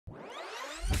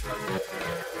Hi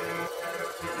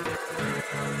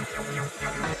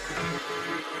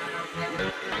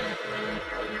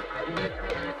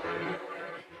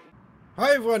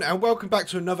everyone, and welcome back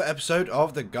to another episode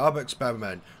of the Garbo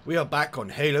Experiment. We are back on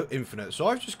Halo Infinite. So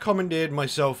I've just commandeered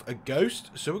myself a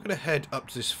ghost, so we're going to head up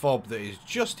to this fob that is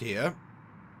just here.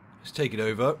 Let's take it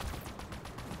over.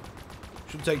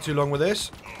 Shouldn't take too long with this.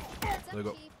 We've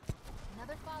got...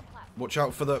 Watch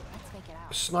out for the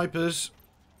snipers.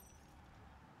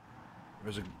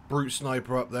 There's a brute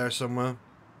sniper up there somewhere.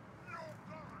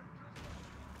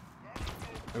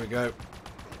 There we go.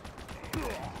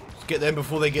 Let's get them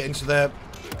before they get into their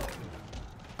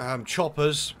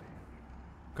choppers.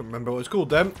 Can't remember what it's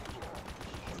called then.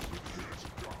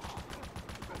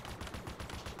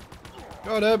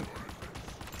 Got him.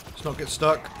 Let's not get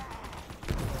stuck.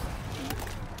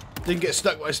 Didn't get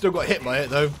stuck, but I still got hit by it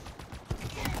though.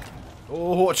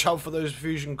 Oh, watch out for those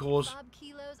fusion cores. Bob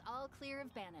Kilo's all clear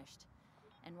of banished.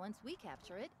 And once we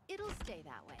capture it, it'll stay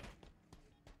that way.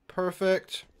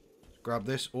 Perfect. Grab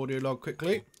this audio log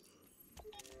quickly.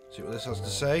 See what this has to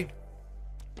say.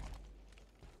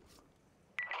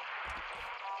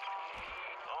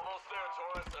 Almost there,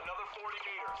 Taurus. Another 40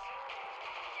 meters.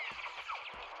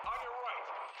 On your right.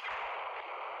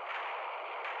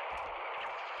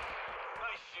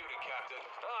 Nice shooting, Captain.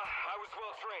 I was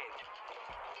well trained.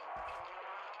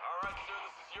 All right, sir,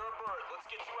 this is your bird. Let's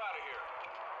get you out of here.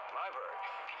 My bird?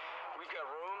 We've got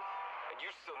room, and you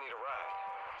still need a ride.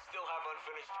 Still have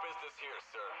unfinished business here,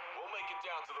 sir. We'll make it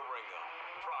down to the ring, though.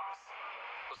 Promise.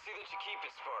 We'll see that you keep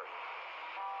it, Spartan.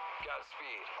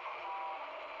 Godspeed.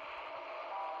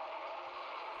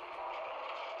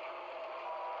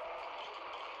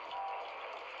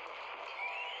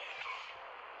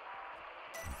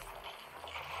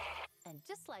 And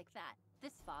just like that,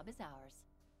 this fob is ours.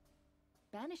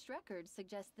 Banished records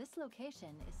suggest this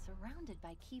location is surrounded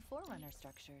by key Forerunner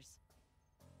structures.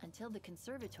 Until the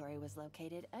conservatory was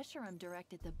located, Escharum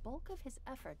directed the bulk of his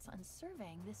efforts on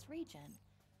surveying this region.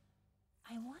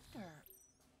 I wonder,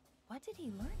 what did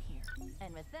he learn here?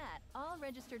 And with that, all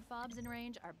registered fobs in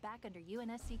range are back under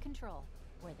UNSC control,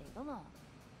 where they belong.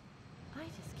 I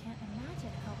just can't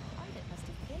imagine how hard it must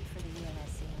have been for the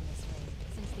UNSC in this ring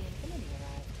since the Infinity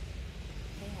arrived.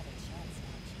 They had a chance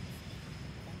now, Chief.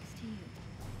 Thanks to you.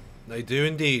 They do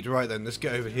indeed. Right then, let's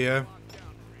get over here.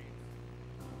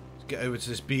 Let's get over to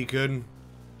this beacon.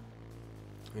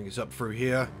 I think it's up through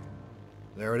here.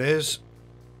 There it is.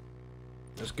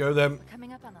 Let's go then. We're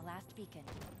coming up on the last beacon.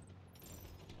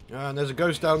 And there's a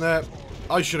ghost down there.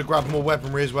 I should have grabbed more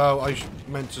weaponry as well. I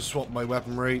meant to swap my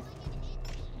weaponry.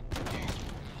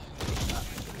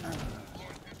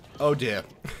 Oh dear.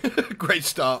 Great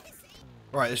start.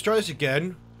 Right, let's try this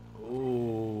again.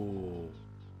 Ooh.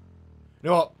 You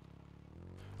know what?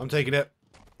 I'm taking it.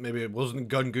 Maybe it wasn't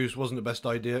gun goose, wasn't the best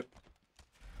idea.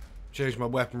 Change my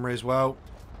weaponry as well.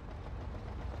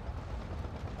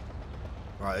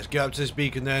 Right, let's get up to this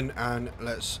beacon then, and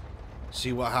let's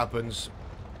see what happens.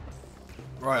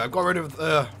 Right, I've got rid of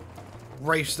the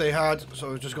wraiths they had,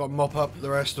 so I've just got to mop up the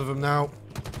rest of them now.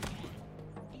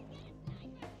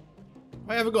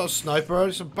 I haven't got a sniper,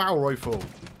 it's a barrel rifle.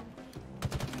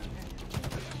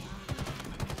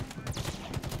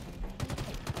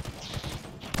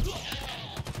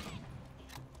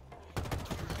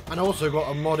 And I also got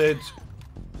a modded,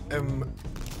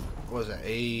 what is it,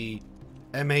 a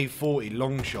MA40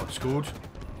 long shot it's called.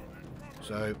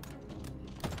 So,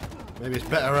 maybe it's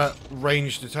better at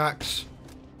ranged attacks.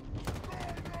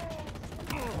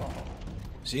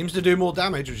 Seems to do more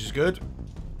damage, which is good.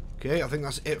 Okay, I think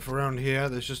that's it for around here.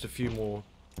 There's just a few more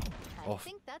off.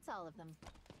 I think that's all of them.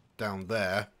 Down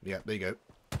there. Yeah, there you go.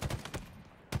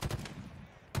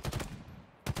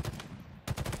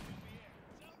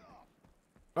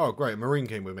 Oh, great. A Marine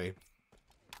came with me.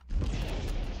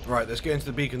 Right, let's get into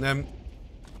the beacon then.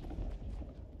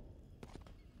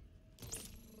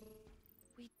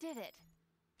 We did it.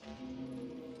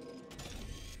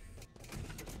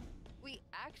 We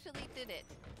actually did it.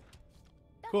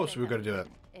 Of course we were going to do it.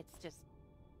 It's just...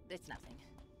 it's nothing.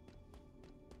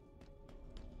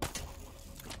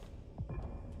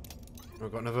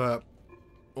 We've got another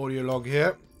audio log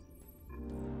here.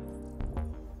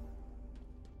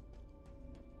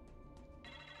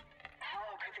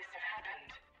 How could this have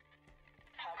happened?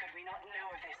 How could we not know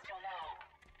of this till now?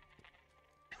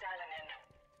 Xalanin,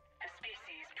 a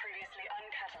species previously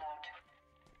uncatalogued.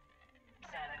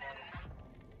 Xalanin,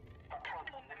 a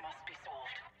problem that must be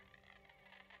solved.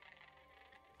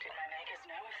 Did my makers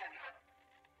know of them?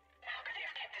 How could they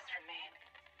have kept this from me?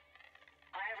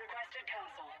 I have requested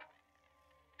counsel.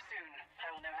 Soon, I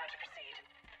will know how to proceed.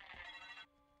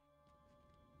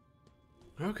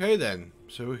 Okay then.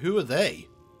 So who are they?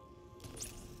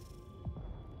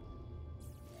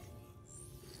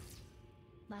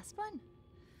 Last one.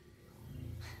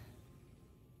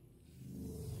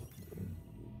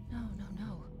 No, no,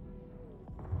 no.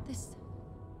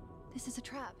 This is a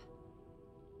trap.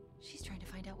 She's trying to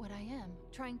find out what I am.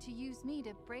 Trying to use me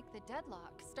to break the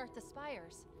deadlock, start the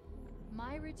spires.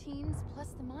 My routines plus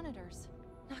the monitors.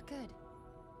 Not good.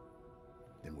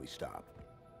 Then we stop.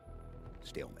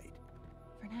 Stalemate.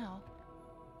 For now.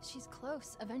 She's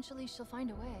close. Eventually she'll find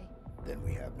a way. Then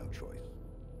we have no choice.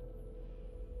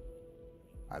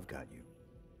 I've got you.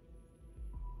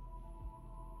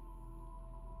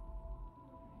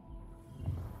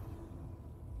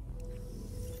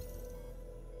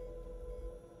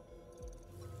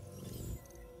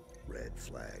 Red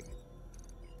flag.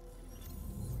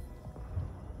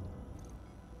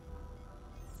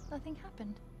 Nothing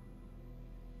happened.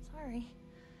 Sorry.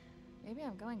 Maybe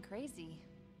I'm going crazy.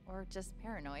 Or just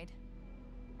paranoid.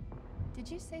 Did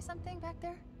you say something back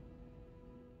there?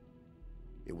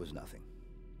 It was nothing.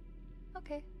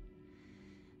 Okay.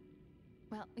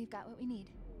 Well, we've got what we need.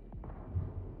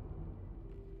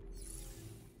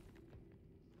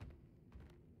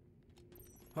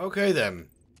 Okay then.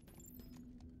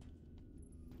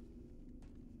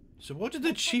 So what did the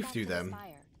Let's head chief back do to the then?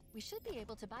 spire. We should be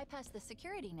able to bypass the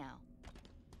security now.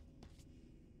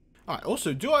 Alright,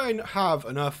 also, do I have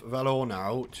enough Valor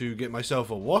now to get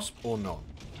myself a wasp or not?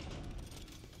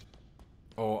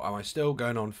 Or am I still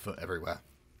going on foot everywhere?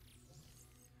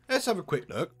 Let's have a quick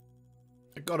look.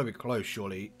 I've got to be close,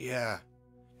 surely. Yeah.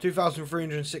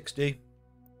 2,360.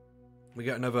 We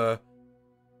get another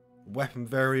weapon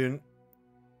variant.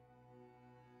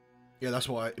 Yeah, that's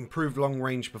what improved long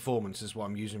range performance is what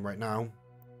I'm using right now.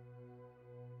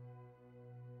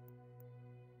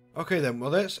 Okay then, well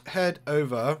let's head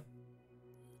over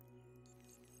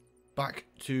back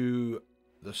to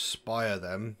the spire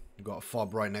then. We've got a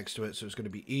fob right next to it, so it's going to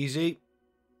be easy.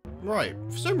 Right,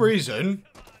 for some reason,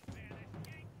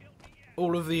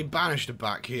 all of the banished are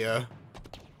back here.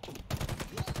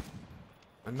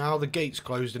 And now the gate's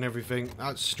closed and everything.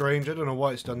 That's strange, I don't know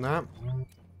why it's done that.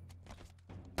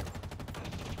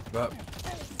 But,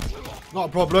 not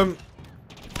a problem.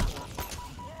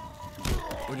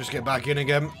 We'll just get back in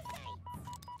again.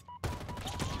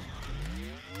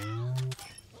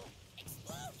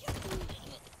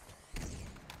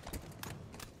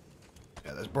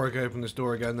 Yeah, let's break open this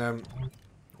door again then.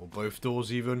 Or both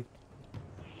doors even.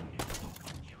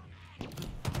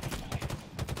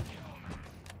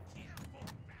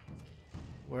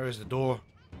 Where is the door?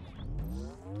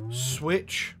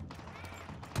 Switch.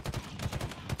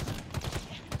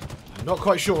 I'm not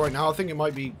quite sure right now. I think it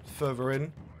might be further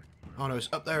in. Oh no, it's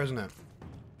up there, isn't it?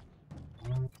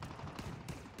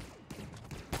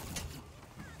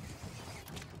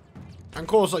 And of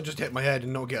course I just hit my head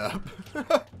and not get up.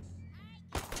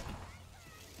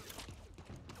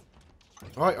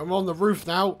 Alright, I'm on the roof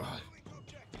now.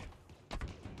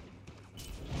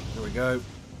 There we go.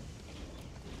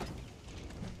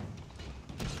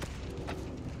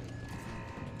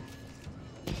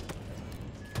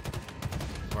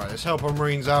 Right, let's help our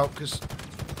Marines out, because,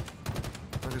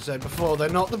 like I said before, they're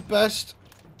not the best.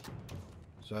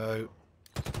 So...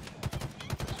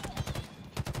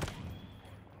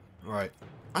 Right.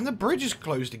 And the bridge is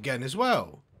closed again as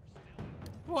well.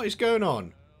 What is going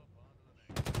on?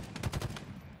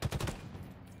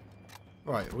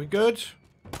 Right, are we good?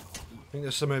 I think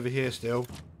there's some over here still.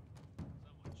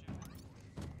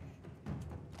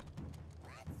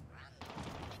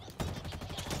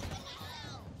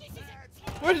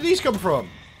 Where did these come from?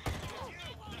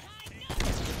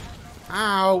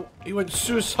 Ow! He went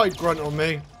suicide grunt on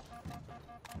me.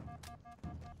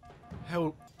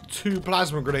 Held 2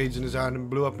 plasma grenades in his hand and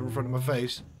blew up in front of my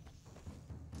face.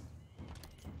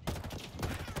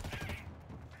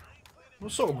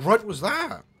 What sort of grunt was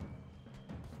that?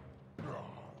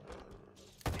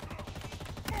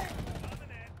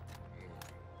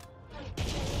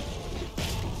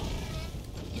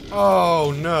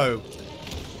 Oh no.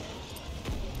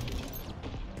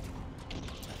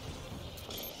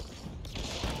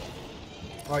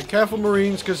 Right, careful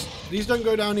Marines, because these don't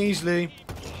go down easily.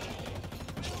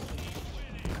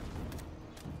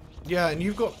 Yeah, and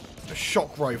you've got a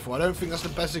shock rifle. I don't think that's the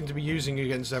best thing to be using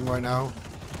against them right now.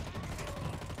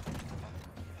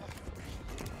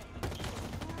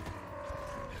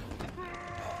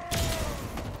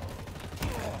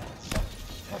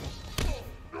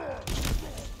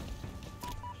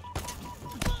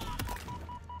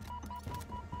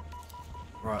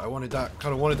 Right, I wanted that,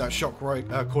 kind of wanted that shock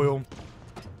coil.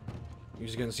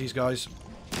 Use against these guys.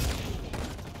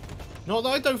 Not that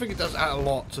I don't think it does add a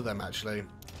lot to them, actually.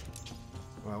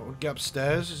 Well, we'll get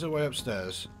upstairs. Is there a way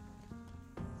upstairs?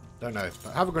 Don't know.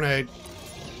 But have a grenade.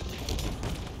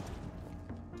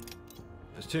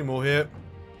 There's 2 more here.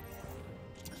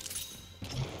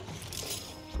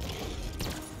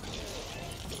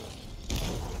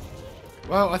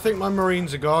 Well, I think my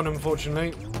marines are gone,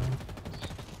 unfortunately.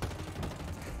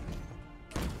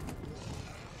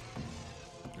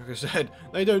 Like I said,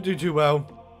 they don't do too well.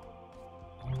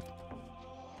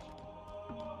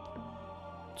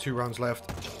 2 rounds left.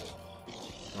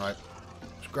 Right.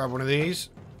 Let's grab one of these.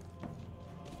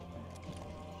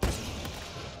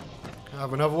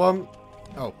 Have another one.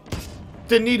 Oh.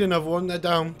 Didn't need another one. They're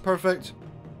down. Perfect.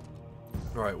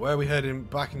 Alright, where are we heading?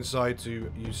 Back inside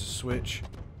to use the switch.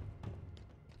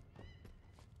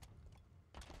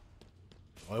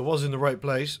 I was in the right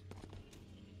place.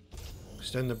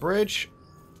 Extend the bridge.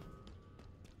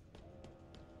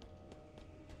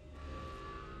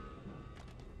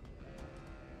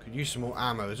 Could use some more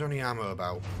ammo. Is there any ammo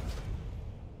about?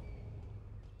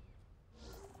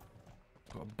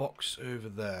 Got a box over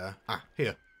there. Ah,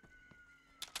 here.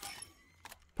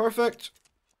 Perfect.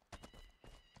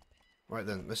 Right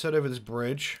then, let's head over this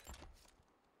bridge.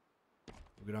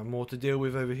 We're going to have more to deal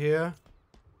with over here.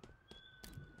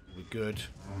 We're good.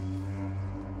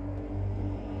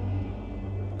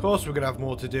 Of course we're going to have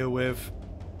more to deal with.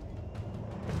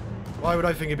 Why would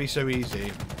I think it'd be so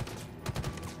easy?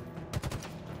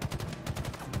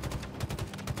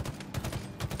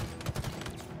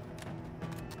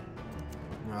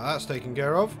 Now that's taken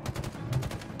care of.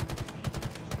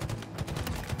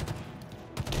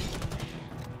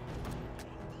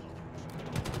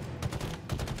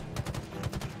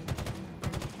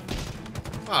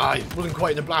 Ah, it wasn't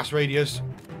quite in the blast radius.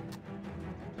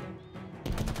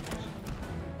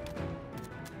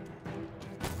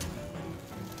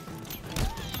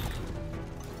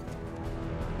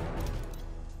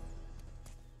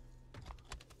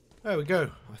 There we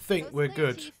go. I think we're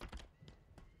good.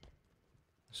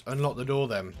 Let's unlock the door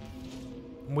then.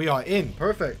 We are in.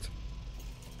 Perfect.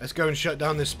 Let's go and shut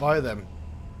down this spire then.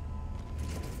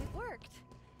 It worked.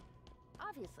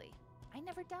 Obviously. I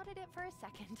never doubted it for a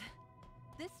second.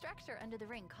 This structure under the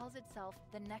ring calls itself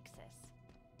the Nexus.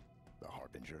 The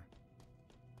Harbinger?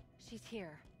 She's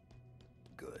here.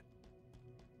 Good.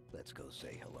 Let's go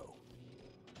say hello.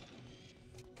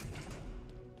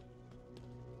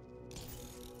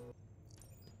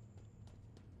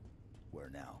 Where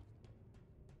now?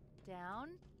 Down,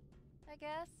 I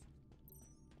guess?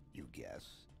 You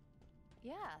guess.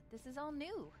 Yeah, this is all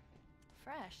new.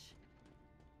 Fresh.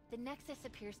 The Nexus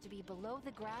appears to be below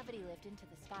the gravity lift into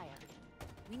the spire.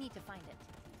 We need to find it.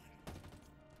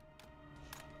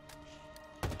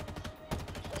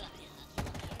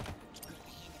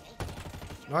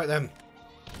 Right then.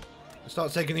 Let's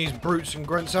start taking these brutes and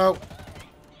grunts out.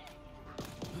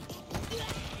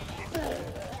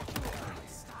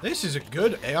 This is a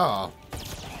good AR.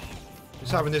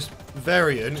 Just having this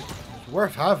variant is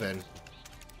worth having.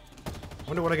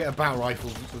 Wonder when I get a battle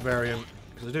rifle variant,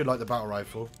 because I do like the battle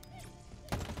rifle.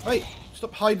 Wait,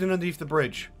 stop hiding underneath the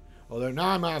bridge. Although now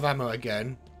I'm out of ammo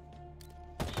again.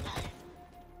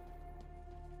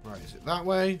 Right, is it that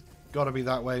way? Gotta be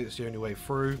that way. It's the only way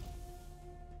through.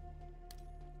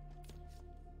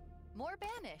 More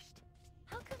banished.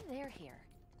 How come they're here?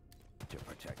 To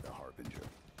protect the Harbinger.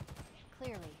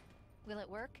 Clearly. Will it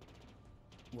work?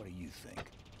 What do you think?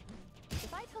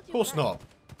 If I told you Of course right- not.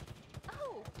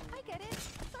 Oh, I get it.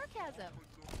 Sarcasm.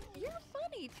 You're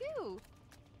funny too.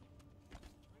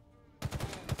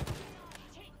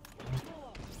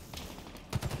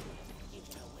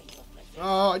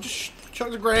 Oh, I just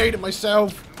chucked a grenade at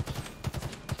myself.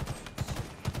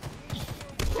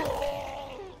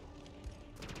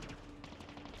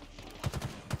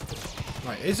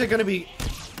 Right, is there going to be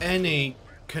any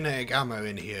kinetic ammo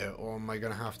in here, or am I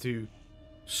going to have to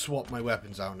swap my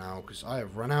weapons out now? Because I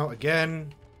have run out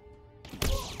again.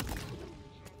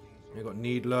 I got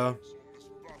Needler.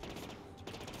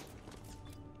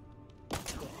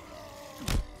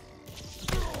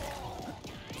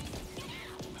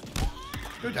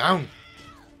 Go down.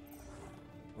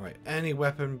 Right, any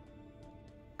weapon,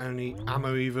 any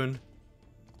ammo even.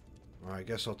 Right, I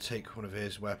guess I'll take one of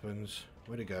his weapons.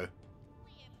 Where'd it go?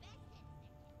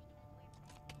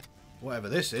 Whatever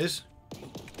this is.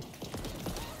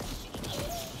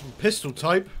 Some pistol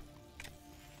type.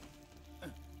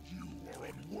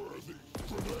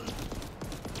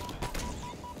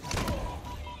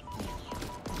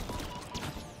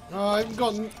 Oh, I haven't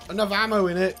got enough ammo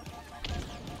in it.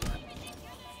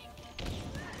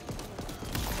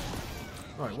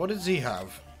 Right, what does he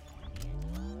have?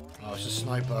 Oh, it's a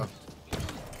sniper.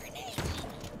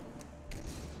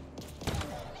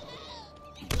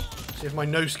 See if my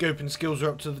no-scoping skills are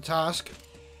up to the task.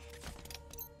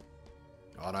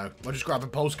 Oh no, I'll just grab a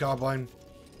pulse carbine.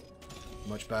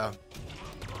 Much better.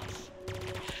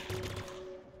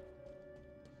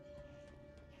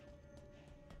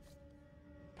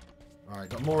 Alright,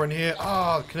 got more in here.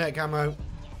 Ah, kinetic ammo.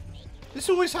 This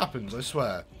always happens, I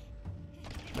swear.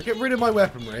 I get rid of my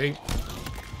weaponry,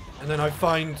 and then I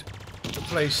find a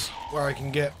place where I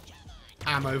can get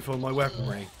ammo for my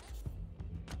weaponry.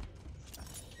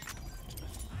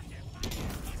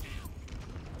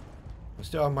 I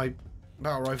still have my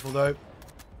battle rifle though.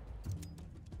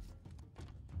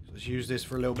 So let's use this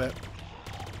for a little bit.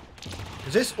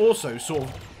 Because this also sort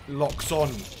of locks on,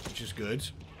 which is good.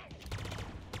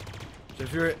 So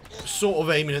if you're sort of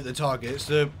aiming at the targets,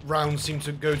 the rounds seem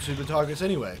to go to the targets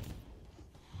anyway.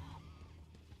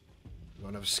 Got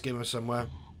another skimmer somewhere.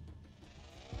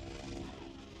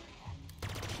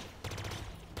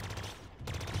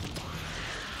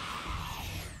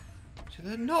 So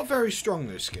they're not very strong,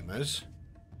 those skimmers.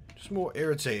 Just more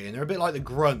irritating. They're a bit like the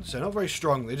grunts. They're not very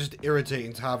strong. They're just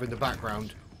irritating to have in the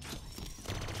background.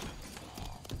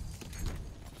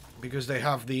 Because they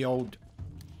have the old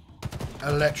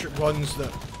electric ones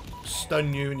that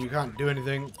stun you and you can't do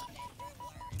anything.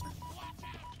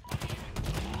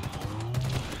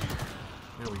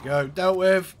 There we go. Dealt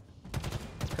with.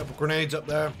 A couple grenades up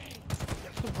there.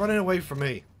 Stop running away from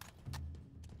me.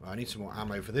 Well, I need some more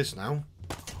ammo for this now.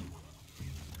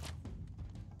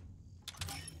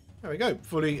 There we go.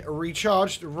 Fully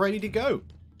recharged, ready to go.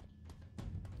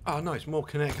 Oh, nice. More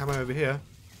kinetic ammo over here.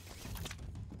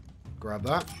 Grab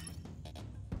that.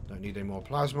 Don't need any more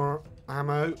plasma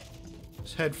ammo.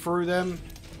 Let's head through them.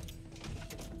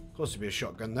 Of course, there'll be a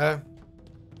shotgun there.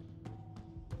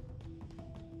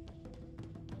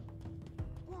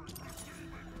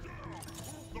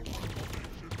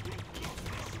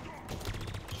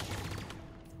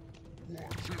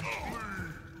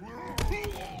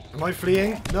 Am I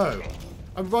fleeing? No.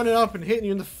 I'm running up and hitting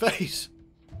you in the face.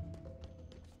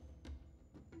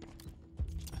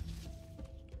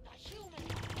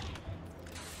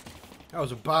 That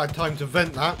was a bad time to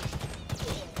vent that.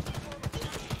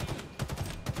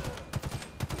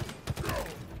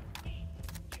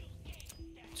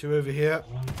 Two over here.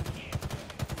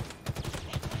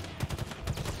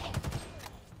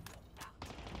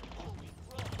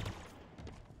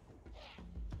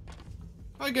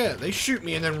 I get it. They shoot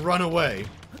me and then run away.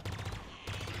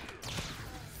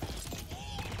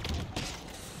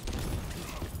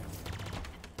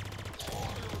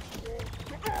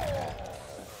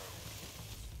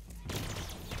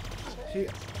 See,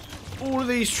 all of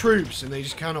these troops and they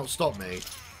just cannot stop me.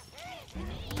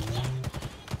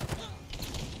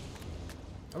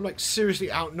 I'm like seriously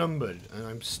outnumbered and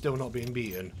I'm still not being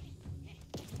beaten.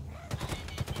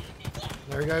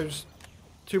 There he goes.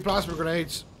 2 plasma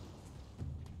grenades.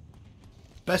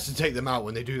 Best to take them out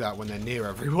when they do that when they're near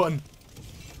everyone.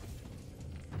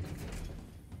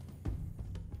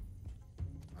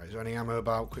 Right, is there any ammo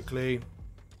about quickly?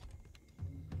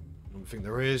 I don't think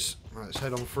there is. Right, let's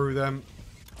head on through them.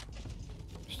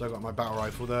 Still got my battle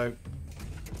rifle though.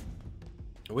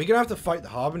 Are we gonna have to fight the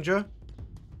Harbinger?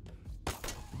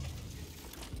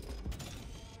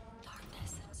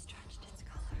 Darkness had stretched its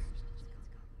color.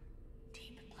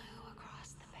 Deep blue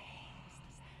across the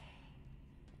veins.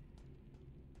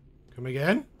 Come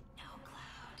again? No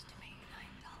cloud to make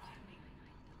night color.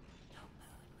 No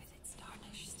moon with its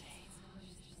tarnished stains.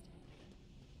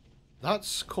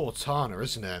 That's Cortana,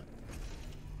 isn't it?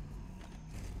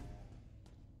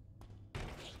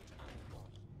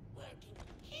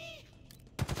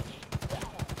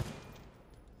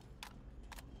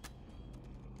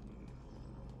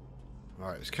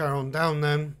 Alright, let's carry on down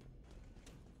then.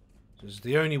 This is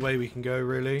the only way we can go,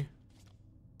 really.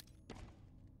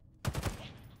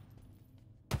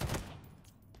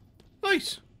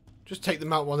 Nice! Just take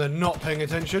them out while they're not paying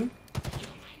attention.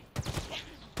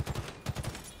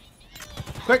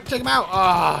 Quick, take him out!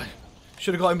 Ah!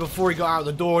 Should have got him before he got out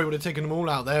the door. He would have taken them all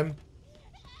out then.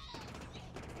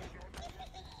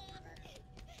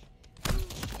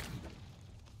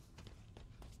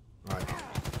 Right.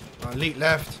 Elite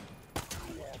left.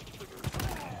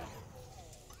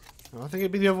 I think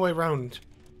it'd be the other way around.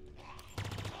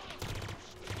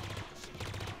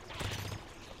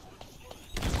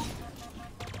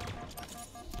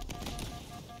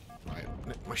 Right.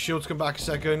 My shield's come back a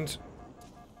second.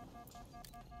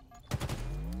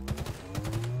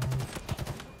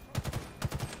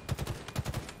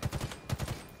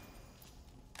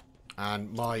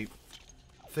 And my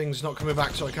thing's not coming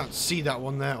back, so I can't see that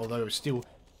one there, although it's still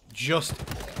just...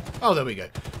 Oh, there we go.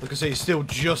 Like I say, it's still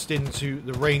just into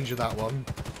the range of that one.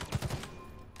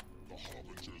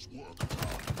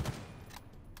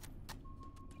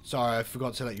 Sorry, I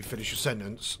forgot to let you finish your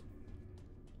sentence.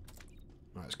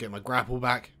 Right, let's get my grapple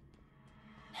back.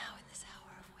 Now in this hour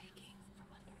of waking from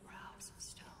under brows of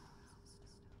stone,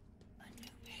 a new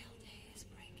pale day is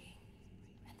breaking,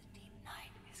 and the deep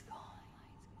night is gone.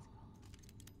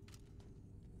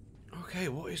 Okay,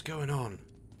 what is going on?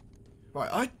 Right,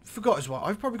 I forgot as well.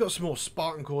 I've probably got some more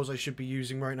Spartan cores I should be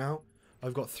using right now.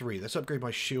 I've got 3. Let's upgrade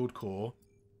my shield core.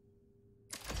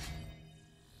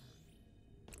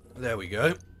 There we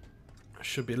go.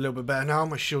 Should be a little bit better now.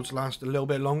 My shields last a little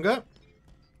bit longer.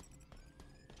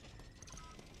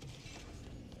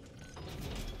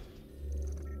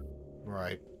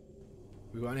 Right.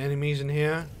 We got any enemies in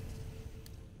here?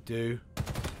 Do.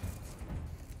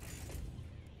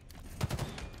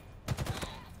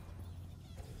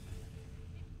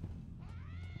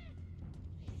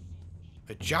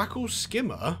 A jackal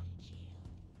skimmer?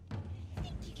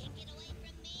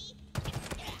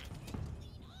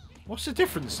 What's the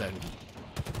difference then?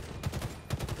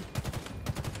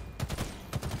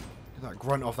 Get that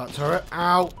grunt off that turret.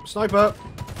 Ow! Sniper!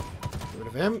 Get rid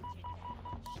of him.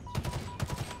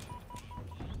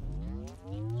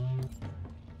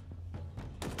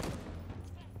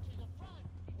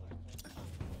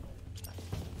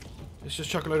 Let's just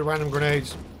chuck a load of random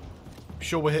grenades. I'm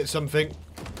sure we'll hit something.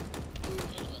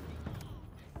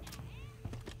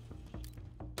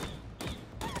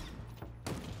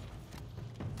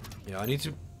 Yeah, I need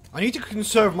to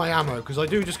conserve my ammo, because I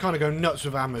do just kind of go nuts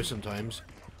with ammo sometimes.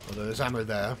 Although there's ammo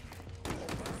there. I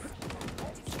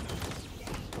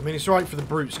mean, it's right for the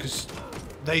brutes, because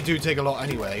they do take a lot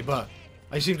anyway, but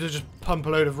I seem to just pump a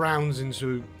load of rounds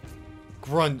into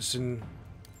grunts, and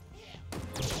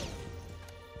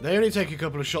they only take a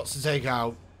couple of shots to take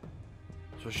out.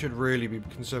 So I should really be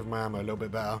conserving my ammo a little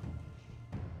bit better.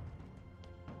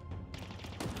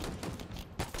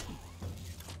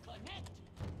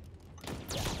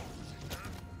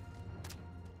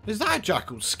 Is that a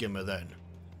jackal skimmer then?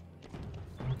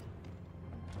 I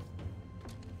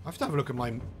have to have a look at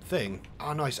my thing.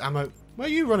 Ah, nice ammo. Where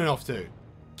are you running off to?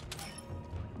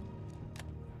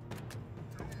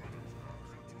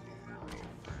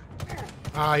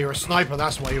 Ah, you're a sniper.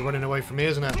 That's why you're running away from me,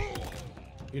 isn't it?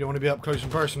 You don't want to be up close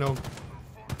and personal.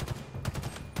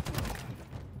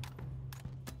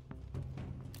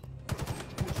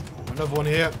 Another one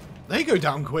here. They go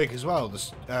down quick as well,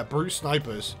 the brute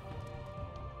snipers.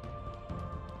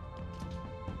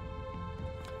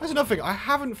 That's another thing. I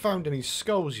haven't found any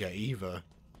skulls yet either.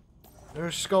 There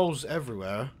are skulls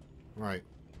everywhere. Right.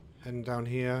 Heading down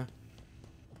here.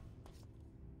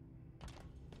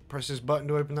 Press this button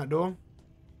to open that door.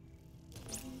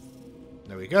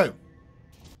 There we go.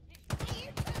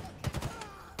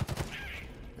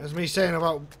 That's me saying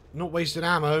about not wasting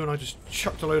ammo, and I just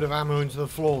chucked a load of ammo into the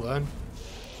floor then.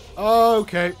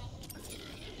 Okay.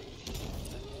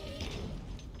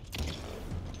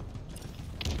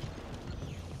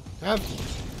 Have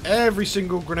every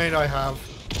single grenade I have.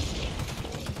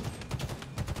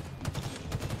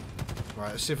 Right,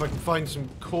 let's see if I can find some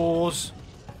cores.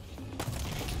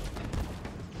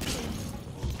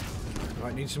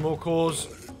 Right, need some more cores.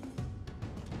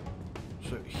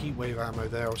 So heat wave ammo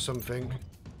there or something.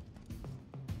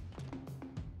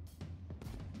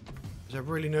 Is there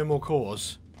really no more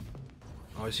cores?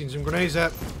 Oh, I've seen some grenades there.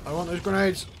 I want those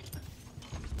grenades.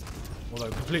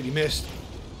 Although completely missed.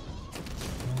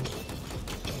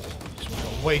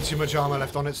 Got way too much armor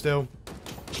left on it still.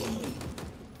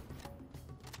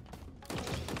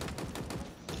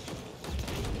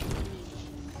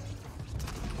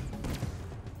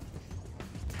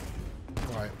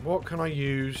 Right, what can I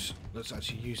use that's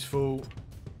actually useful?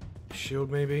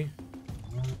 Shield maybe?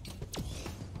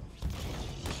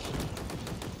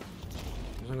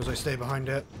 As long as I stay behind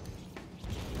it.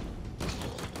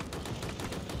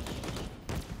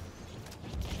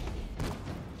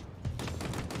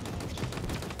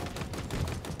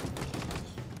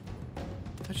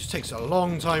 It just takes a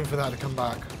long time for that to come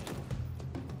back.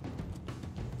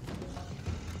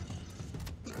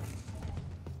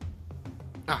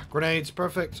 Ah, grenades,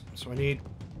 perfect. That's what I need.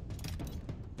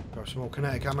 Grab some more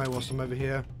kinetic ammo whilst I'm over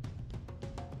here.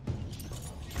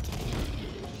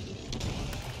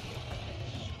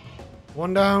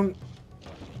 One down.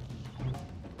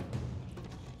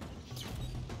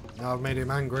 Now I've made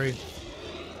him angry.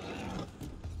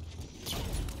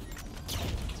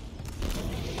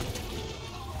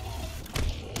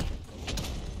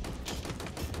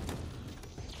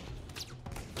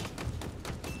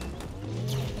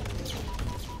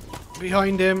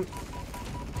 Behind him.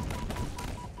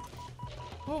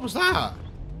 What was that?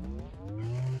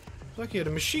 It's like he had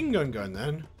a machine gun going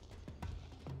then.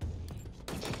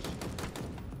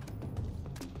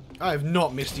 I have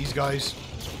not missed these guys.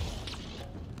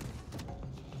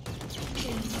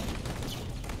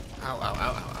 Ow, ow,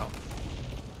 ow, ow, ow.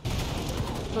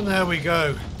 And there we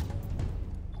go.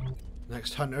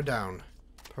 Next hunter down.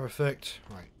 Perfect.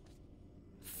 Right.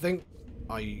 Think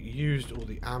I used all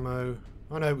the ammo.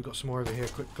 Oh no, we've got some more over here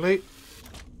quickly.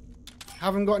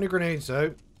 Haven't got any grenades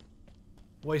though.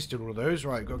 Wasted all of those.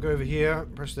 Right, got to go over here.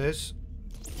 Press this.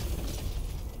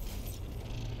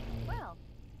 Well,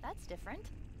 that's different.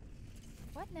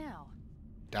 What now?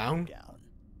 Down. Down.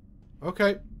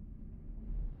 Okay.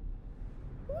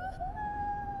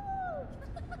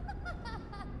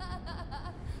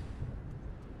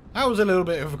 That was a little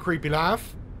bit of a creepy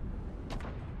laugh.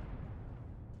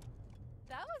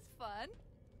 That was fun.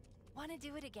 Want to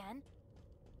do it again?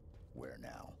 Where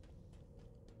now?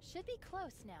 Should be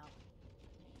close now.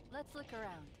 Let's look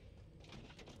around.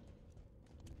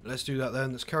 Let's do that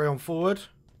then. Let's carry on forward.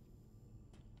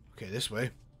 Okay, this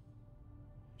way.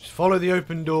 Just follow the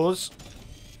open doors.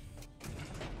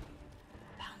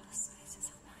 Boundless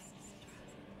spaces of night.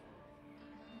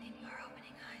 In your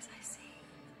opening eyes I see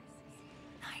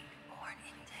night born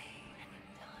in day and in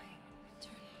time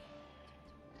eternity.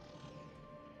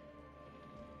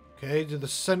 Okay, do the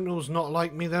sentinels not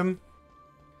like me then?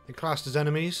 They're classed as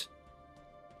enemies.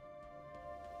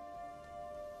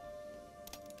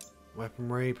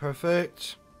 Weaponry,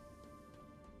 perfect.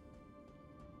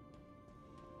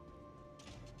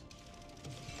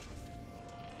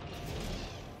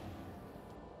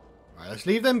 Right, let's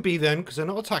leave them be then, because they're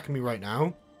not attacking me right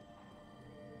now.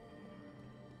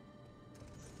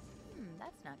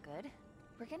 That's not good.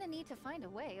 We're gonna need to find a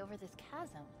way over this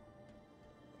chasm.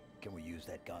 Can we use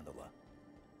that gondola?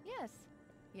 Yes.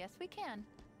 Yes, we can.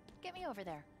 Get me over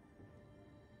there.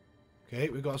 Okay,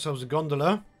 we've got ourselves a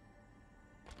gondola.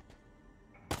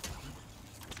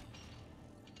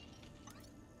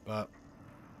 But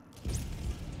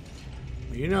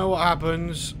you know what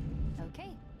happens.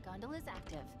 Okay, gondola's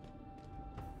active.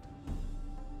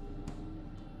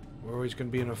 We're always going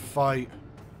to be in a fight.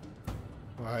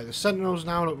 Alright, the sentinels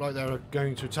now look like they're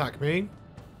going to attack me.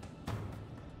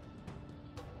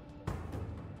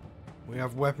 We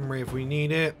have weaponry if we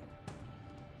need it.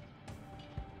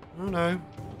 Oh no.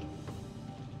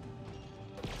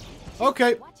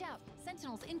 Okay. Watch out!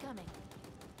 Sentinels incoming.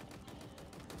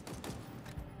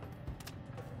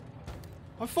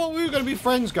 I thought we were going to be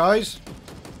friends, guys.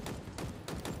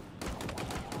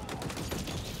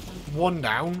 One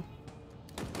down. Here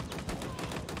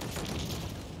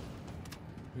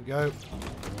we go.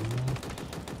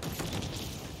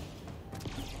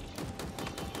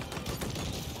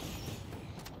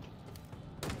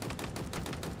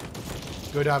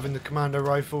 Good having the commando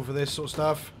rifle for this sort of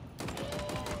stuff.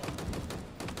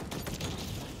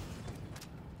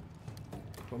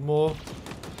 Got more.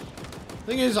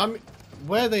 Thing is, I'm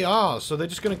where they are, so they're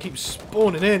just going to keep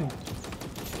spawning in.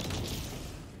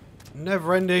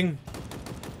 Never ending.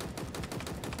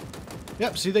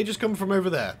 Yep, see, they just come from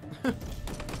over there.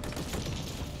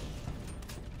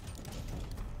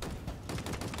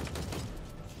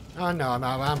 Oh no, I'm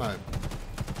out of ammo.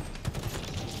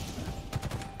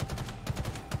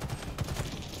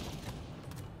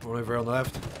 One over on the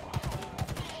left.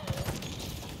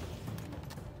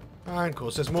 And of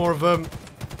course, there's more of them.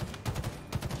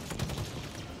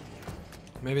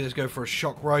 Maybe let's go for a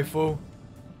shock rifle.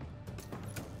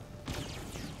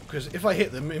 Because if I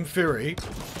hit them in theory,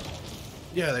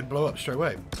 yeah, they blow up straight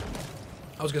away.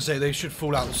 I was going to say they should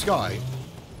fall out of the sky.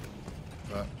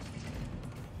 But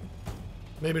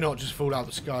maybe not just fall out of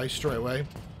the sky straight away.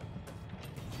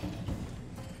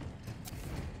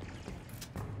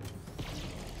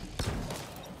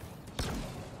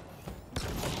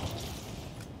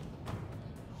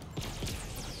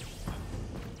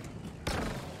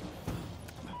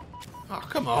 Oh,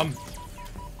 come on.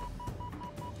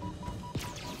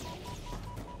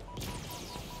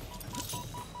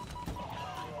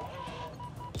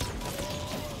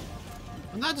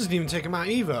 And that doesn't even take him out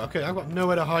either. Okay, I've got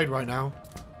nowhere to hide right now.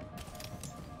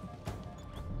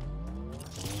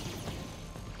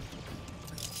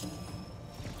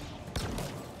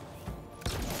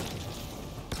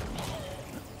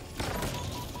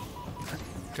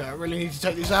 Okay, I really need to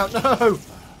take these out. No!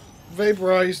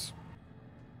 Vaporize.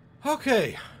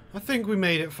 Okay, I think we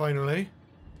made it finally.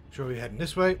 Sure, we're heading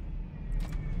this way.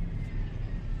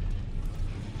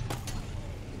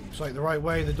 Looks like the right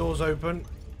way, the door's open.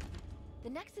 The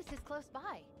Nexus is close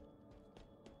by.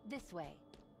 This way.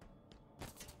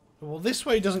 Well, this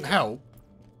way doesn't help.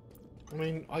 I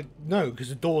mean, I know because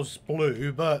the door's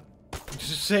blue, but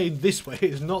just saying this way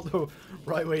is not the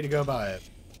right way to go about it.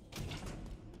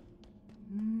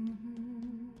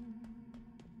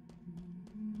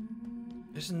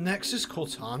 Is Nexus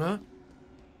Cortana?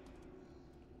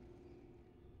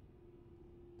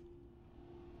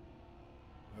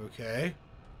 Okay.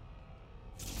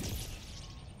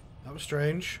 That was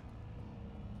strange.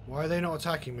 Why are they not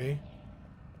attacking me?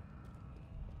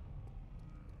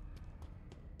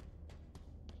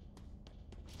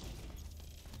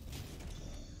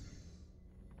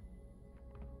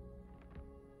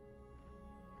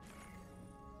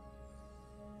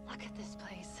 Look at this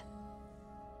place.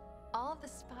 All the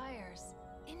spires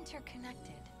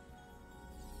interconnected.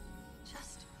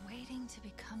 Just waiting to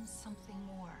become something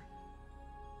more.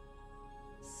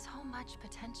 So much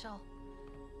potential.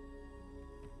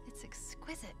 It's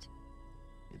exquisite.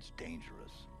 It's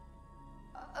dangerous.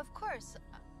 Of course,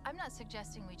 I'm not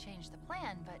suggesting we change the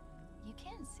plan, but you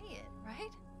can see it,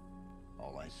 right?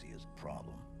 All I see is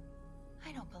problem.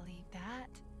 I don't believe that.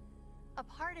 A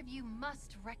part of you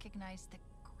must recognize the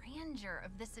grandeur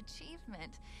of this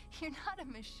achievement. You're not a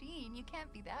machine. You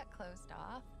can't be that closed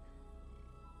off.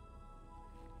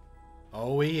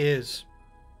 Oh, he is.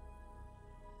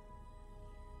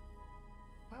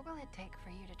 What will it take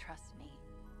for you to trust me?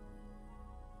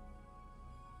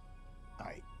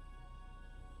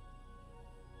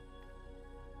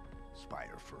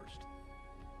 Spire first.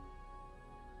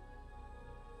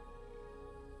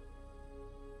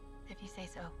 If you say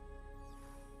so.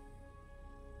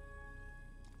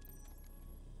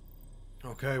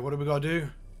 Okay, what do we gotta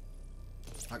do?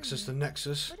 Access the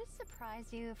Nexus. Would it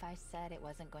surprise you if I said it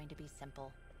wasn't going to be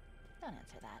simple? Don't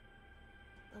answer that.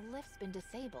 The lift's been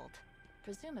disabled,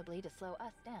 presumably to slow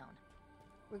us down.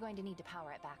 We're going to need to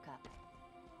power it back up.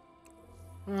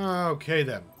 Okay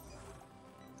then.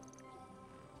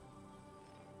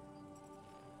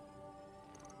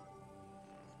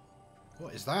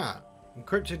 What is that?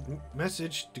 Encrypted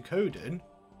message decoding?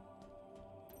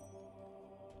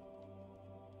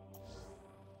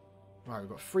 Right, we've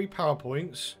got 3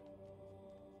 PowerPoints.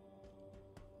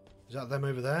 Is that them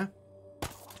over there?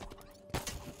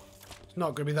 It's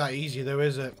not going to be that easy though,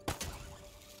 is it?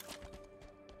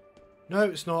 No,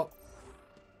 it's not.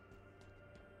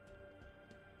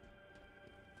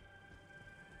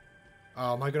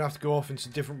 Oh, am I going to have to go off into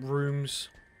different rooms?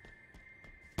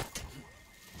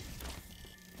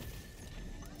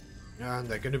 And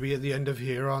they're going to be at the end of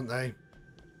here, aren't they?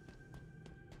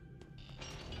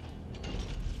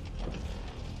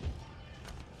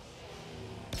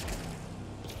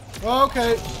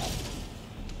 Okay.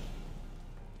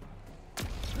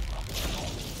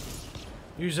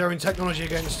 Use their own technology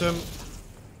against them.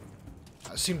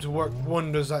 That seemed to work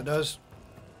wonders, that does.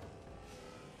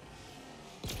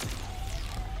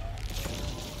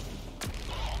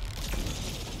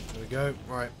 There we go.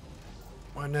 Right.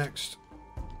 Where next?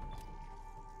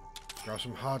 Grab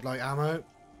some hard light ammo.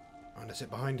 And is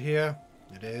it behind here?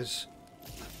 It is.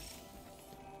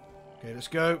 Okay, let's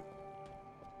go.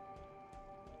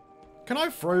 Can I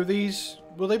throw these?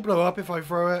 Will they blow up if I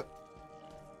throw it?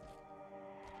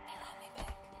 They let me pick.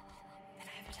 Did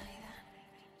I ever tell you that?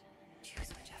 Choose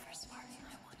whichever spark I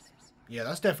want. Yeah,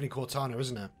 that's definitely Cortana,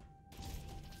 isn't it? I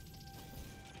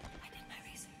did my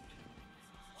research.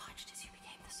 Watched as you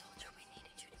became the soldier we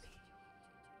needed you to be.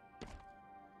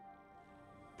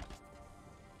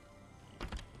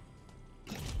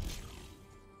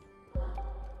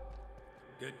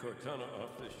 Get Cortana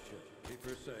off this ship. Keep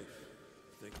her safe.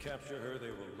 If they capture her, they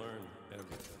will learn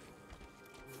everything.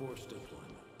 Force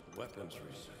deployment, weapons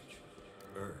research,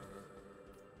 Earth.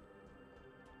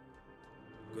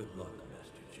 Good luck,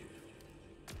 Master Chief.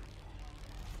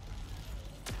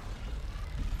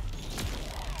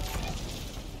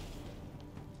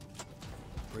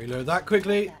 Reload that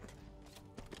quickly.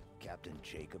 Captain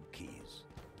Jacob Keyes.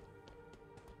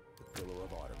 The Pillar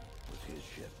of Autumn was his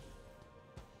ship.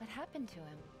 What happened to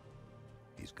him?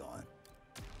 He's gone.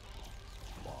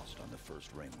 Lost on the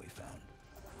first ring we found.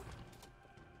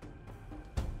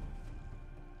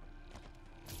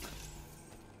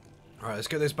 Alright, let's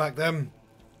get this back then.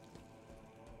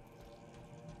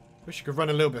 Wish you could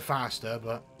run a little bit faster,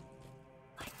 but...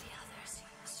 Like the others,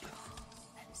 strong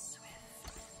and swift.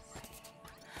 A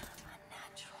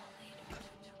natural leader.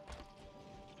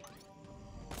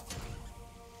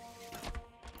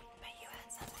 But you had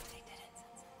something they didn't.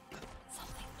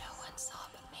 Something no one saw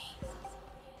but me.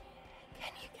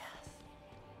 Can you guess?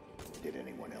 Did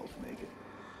anyone else make it?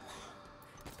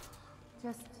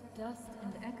 Just dust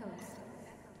and echoes.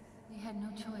 We had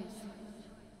no choice.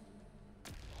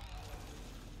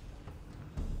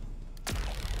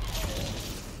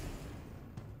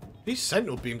 These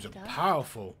sentinel beams are Dust?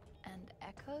 powerful. And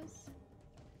echoes?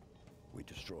 We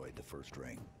destroyed the first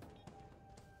ring.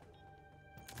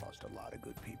 Lost a lot of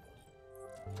good people.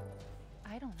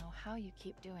 I don't know how you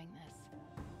keep doing this.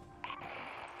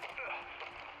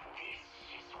 This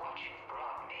is what you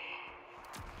brought me.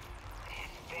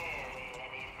 There's barely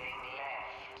anything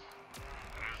left.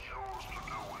 It's yours to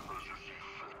do with as you see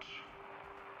fit.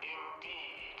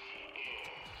 Indeed, it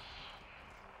is.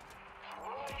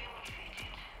 Were you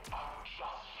treated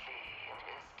unjustly in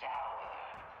this tower,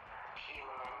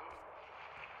 human?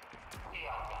 We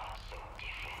are not so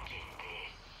different in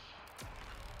this.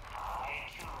 I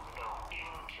too know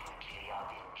intimately of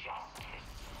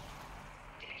injustice.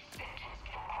 To be sentenced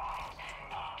for crimes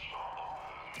not your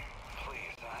own.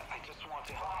 Please, I just want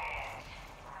to... Quiet.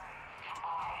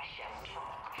 I shall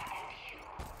talk and you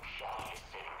shall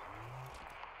listen.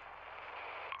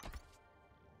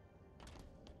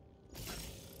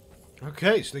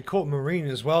 Okay, so they caught Marine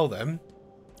as well then.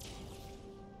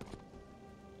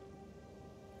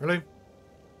 Really?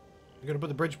 You gonna put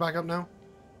the bridge back up now?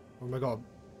 Or am I gotta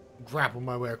grapple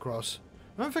my way across?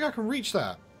 I don't think I can reach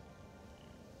that.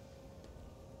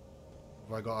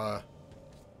 Have I got a...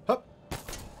 Hup!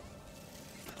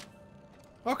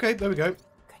 Okay, there we go.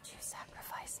 Could you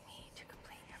sacrifice me to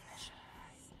complete your mission?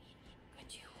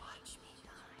 Could you watch me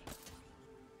die?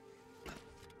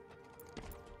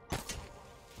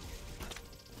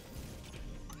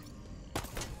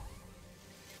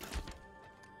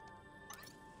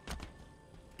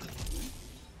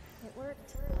 It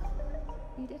worked.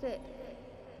 You did it.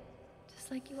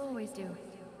 Just like you always do.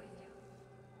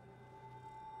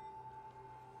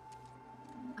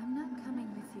 I'm not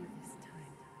coming with you this time.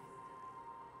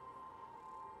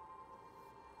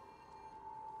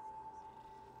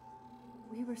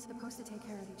 We were supposed to take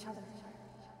care of each other.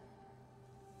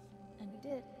 And we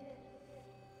did.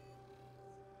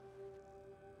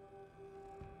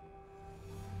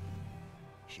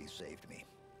 She saved me.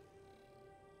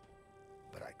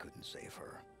 But I couldn't save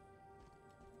her.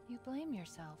 You blame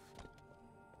yourself.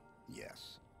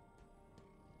 Yes.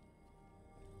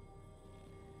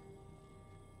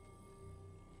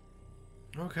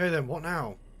 Okay then, what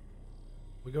now?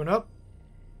 We going up?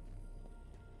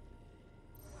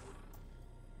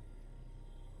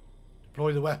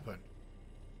 Deploy the weapon.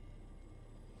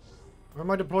 Where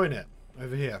am I deploying it?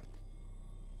 Over here.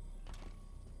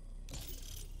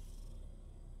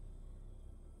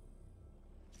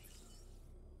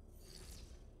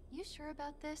 You sure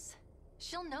about this?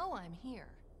 She'll know I'm here.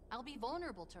 I'll be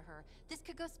vulnerable to her. This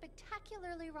could go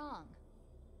spectacularly wrong.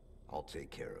 I'll take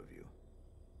care of you.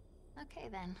 Okay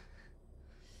then.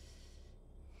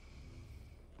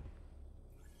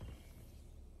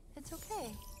 It's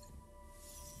okay.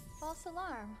 False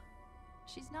alarm.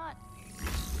 She's not...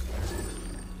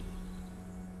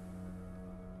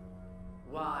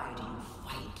 Why do you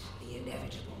fight the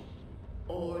inevitable?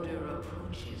 Order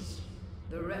approaches.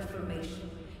 The Reformation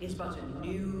is but a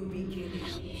new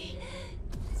beginning.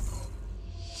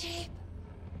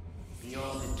 The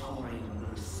auditorium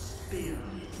will spill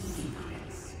its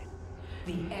secrets.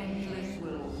 The Endless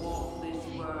will walk this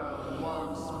world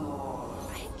once more.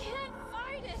 I can't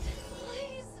fight it!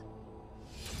 Please!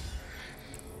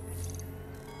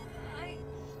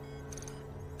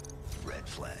 Red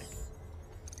flag.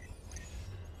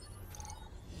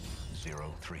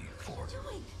 034. What are you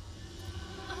doing?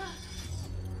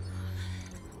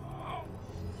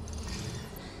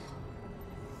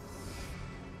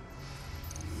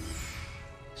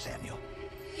 Samuel.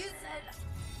 You said...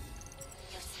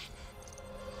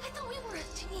 I thought we were a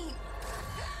team.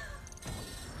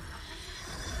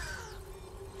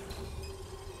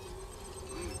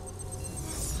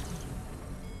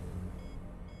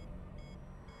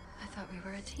 I thought we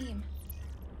were a team.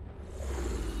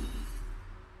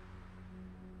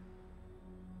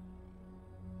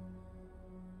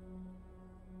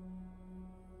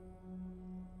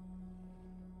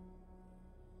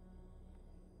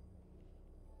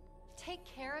 Take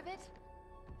care of it?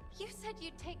 You said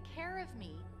you'd take care of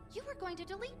me. You were going to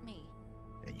delete me.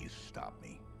 And you stopped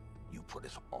me. You put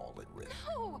us all at risk.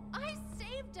 No! I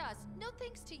saved us! No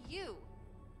thanks to you!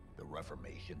 The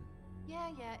Reformation. Yeah,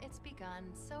 it's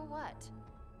begun. So what?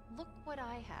 Look what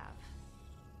I have.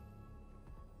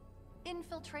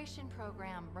 Infiltration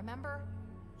program, remember?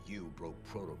 You broke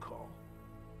protocol.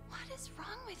 What is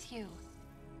wrong with you?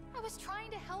 I was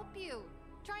trying to help you.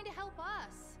 Trying to help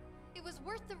us. It was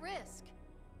worth the risk.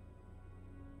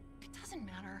 It doesn't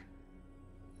matter.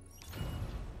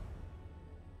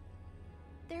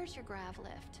 There's your grav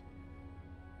lift.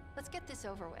 Let's get this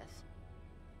over with.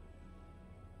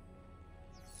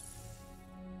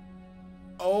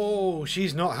 Oh,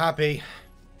 she's not happy.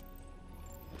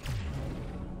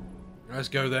 Let's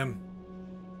go then.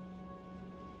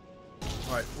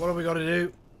 Right, what have we got to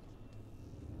do?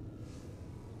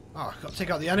 Ah, got to take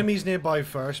out the enemies nearby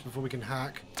first before we can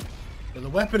hack. But the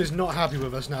weapon is not happy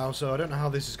with us now, so I don't know how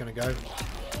this is going to go.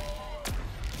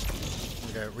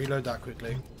 There we go. Reload that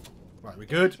quickly. Right, we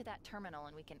good? To that terminal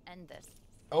and we can end this.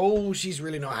 Oh, she's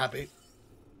really not happy.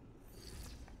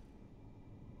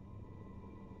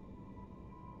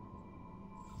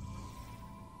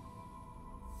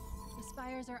 The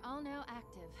spires are all now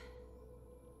active.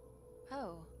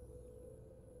 Oh,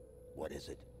 What is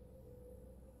it?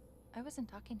 I wasn't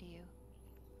talking to you.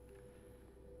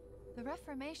 The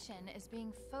Reformation is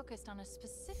being focused on a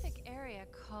specific area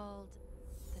called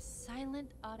the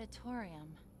Silent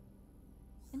Auditorium.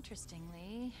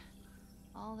 Interestingly,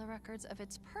 all the records of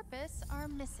its purpose are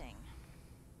missing.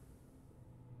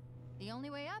 The only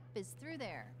way up is through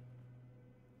there.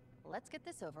 Let's get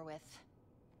this over with.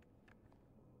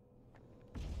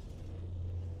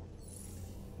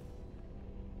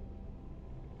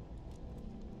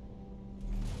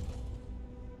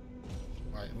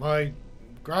 Right, am I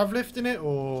grav lifting it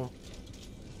or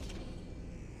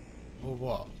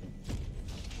what?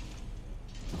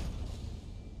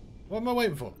 What am I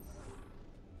waiting for?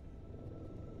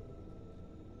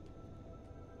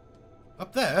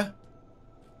 Up there?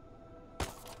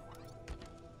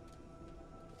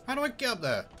 How do I get up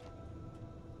there?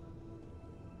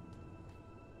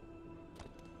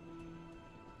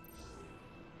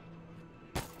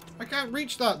 I can't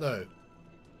reach that though.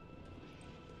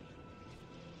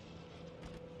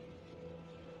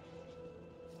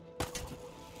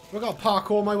 Have I got to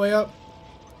parkour my way up?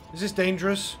 Is this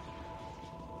dangerous?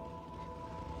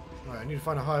 Right, I need to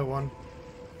find a higher one.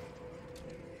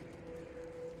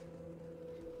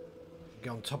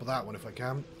 Get on top of that one if I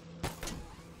can.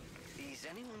 Is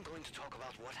anyone going to talk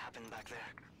about what happened back there?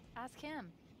 Ask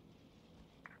him.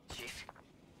 Chief?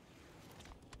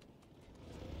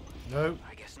 No.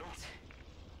 I guess not.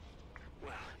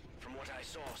 Well, from what I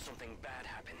saw, something bad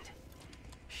happened.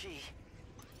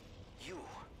 You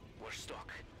were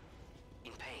stuck.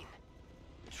 In pain.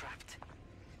 Trapped.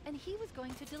 And he was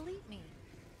going to delete me.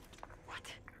 What?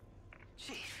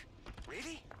 Chief?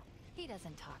 Really? He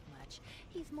doesn't talk much.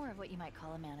 He's more of what you might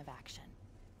call a man of action.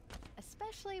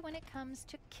 Especially when it comes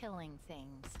to killing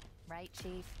things. Right,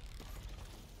 Chief?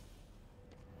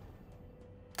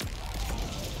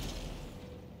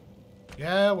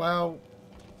 Yeah, well...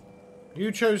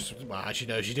 You chose... Well, actually,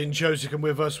 no, she didn't choose to come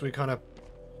with us. We kind of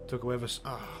took her with us.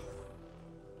 Ah.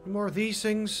 Any more of these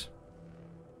things?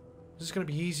 Is this going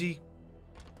to be easy?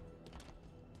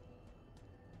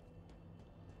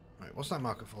 Right, what's that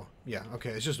marker for? Yeah,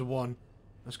 okay, it's just a 1.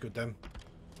 That's good then.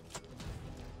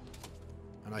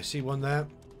 And I see one there.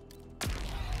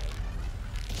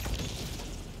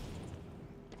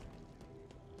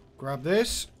 Grab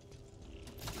this.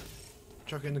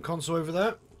 Chuck it in the console over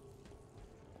there.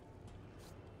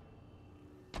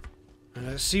 And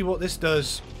let's see what this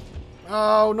does.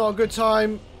 Oh, not a good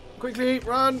time. Quickly,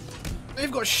 run.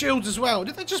 They've got shields as well.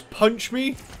 Did they just punch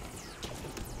me?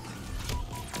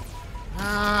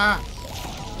 Ah.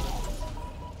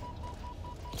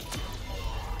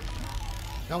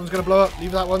 That one's going to blow up.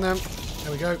 Leave that one then.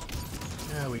 There we go.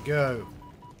 There we go.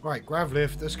 Right, grav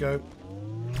lift. Let's go.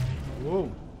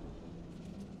 Whoa.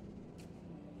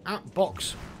 Out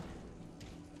box.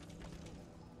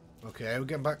 Okay, we're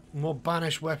getting back more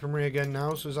banished weaponry again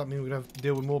now. So does that mean we're going to have to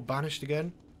deal with more banished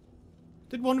again?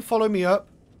 Did one follow me up?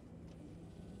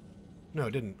 No,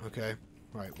 it didn't. Okay.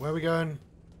 Right, where are we going?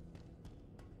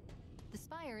 The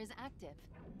spire is active.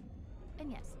 And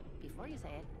yes, before you say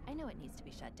it, I know it needs to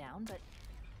be shut down, but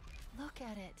look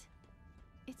at it.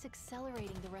 It's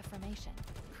accelerating the Reformation,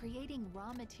 creating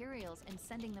raw materials and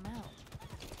sending them out.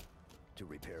 To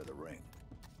repair the ring.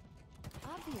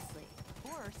 Obviously.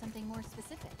 Or something more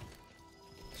specific.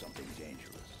 Something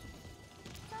dangerous.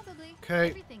 Probably. Okay.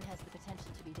 Everything has the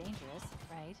potential to be dangerous,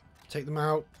 right? Take them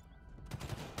out.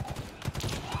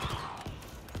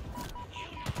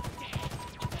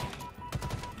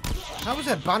 How was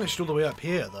that banished all the way up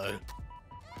here, though?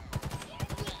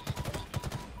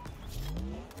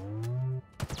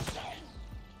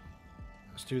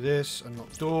 Let's do this.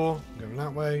 Unlock door. I'm going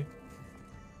that way.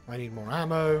 I need more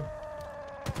ammo.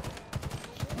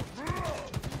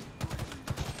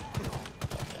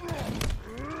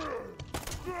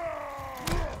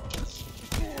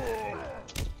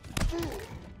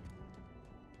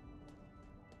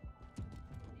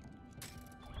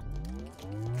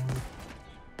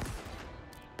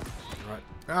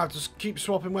 I'll just keep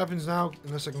swapping weapons now,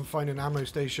 unless I can find an ammo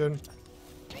station.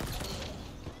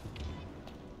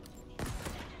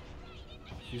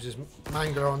 Use this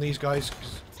manga on these guys,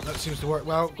 because that seems to work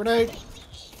well. Grenade!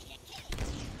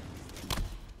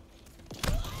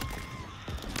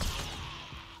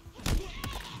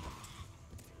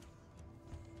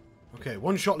 Okay,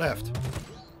 one shot left.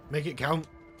 Make it count.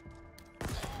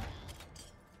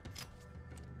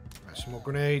 Right, some more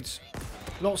grenades.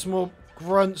 Lots more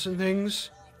grunts and things.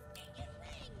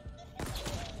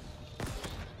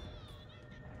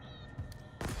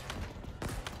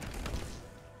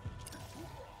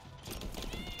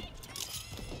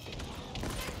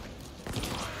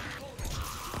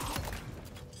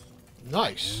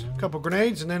 Nice. A couple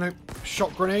grenades and then a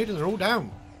shot grenade and they're all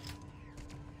down.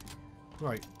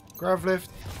 Right. Grav lift.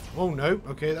 Oh no.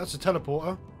 Okay, that's a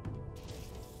teleporter.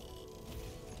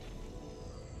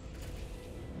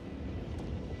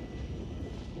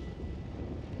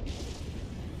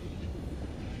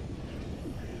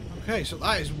 Okay, so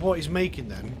that is what he's making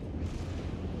then.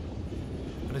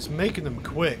 And it's making them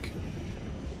quick.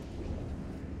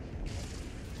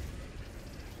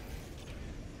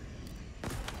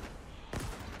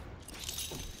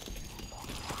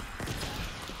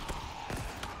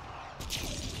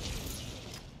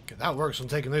 That works on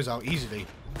taking those out easily.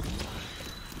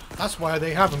 That's why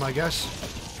they have them, I guess.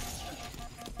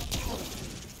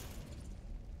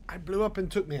 I blew up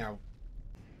and took me out.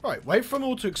 Right, wait for them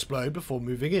all to explode before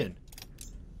moving in.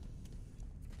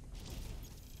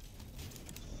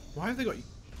 Why have they got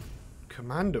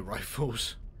commander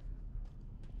rifles?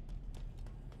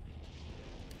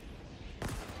 Yeah,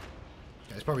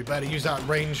 it's probably better to use that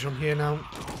range from here now.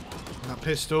 And that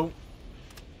pistol.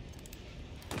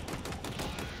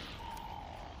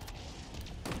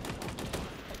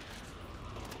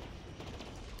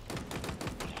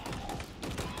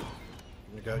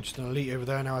 Go, just an elite over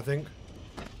there now, I think.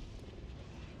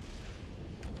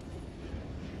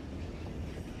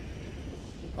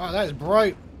 Oh, that is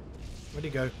bright. Where'd he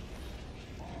go?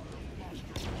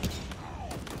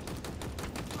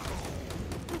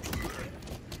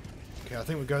 Okay, I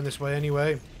think we're going this way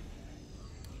anyway.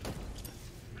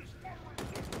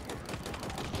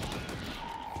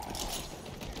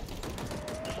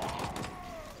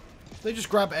 They just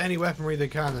grab any weaponry they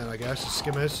can then, I guess,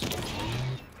 skimmers.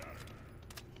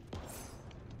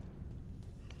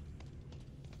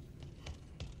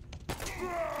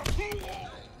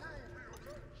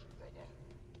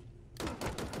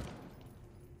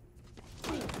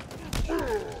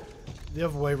 The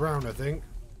other way round, I think.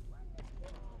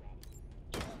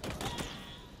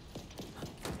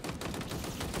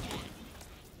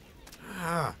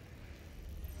 Ah.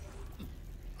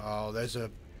 Oh, there's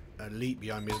a elite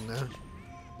behind me, isn't there?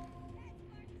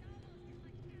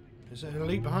 Is there an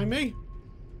elite behind me?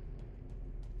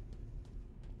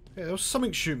 Yeah, there was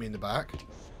something shooting me in the back.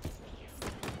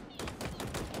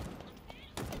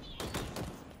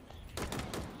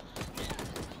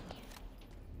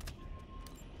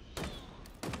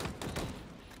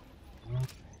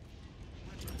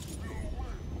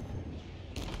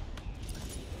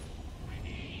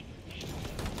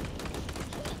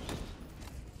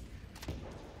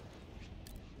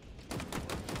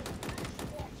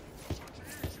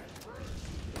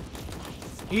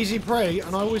 Easy prey,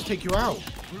 and I always take you out.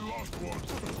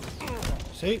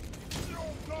 See?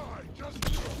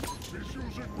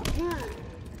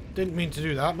 Didn't mean to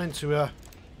do that. Meant to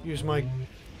use my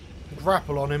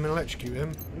grapple on him and electrocute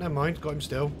him. Never mind, got him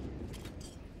still.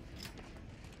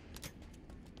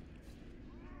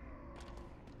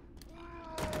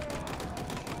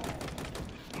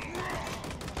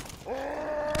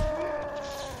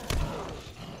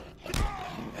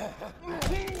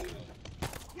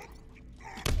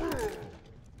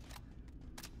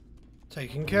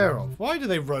 Taken care of. Why do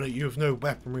they run at you with no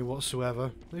weaponry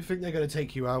whatsoever? They think they're going to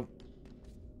take you out.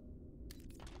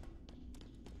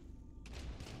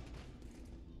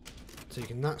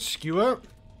 Taking that skewer.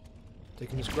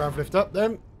 Taking this grav lift up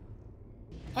then.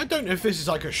 I don't know if this is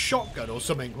like a shotgun or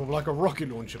something, or like a rocket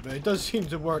launcher, but it does seem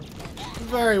to work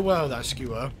very well, that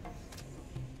skewer.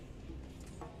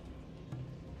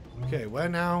 Okay, where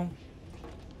now?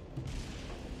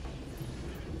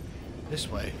 This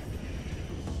way.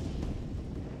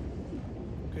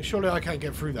 Okay, surely I can't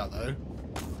get through that, though.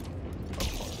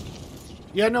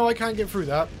 Yeah, no, I can't get through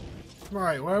that.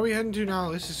 Right, where are we heading to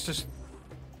now? This is just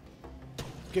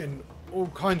getting all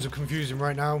kinds of confusing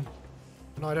right now.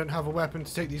 And I don't have a weapon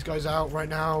to take these guys out right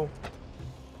now.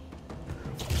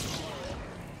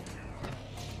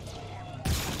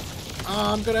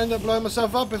 I'm going to end up blowing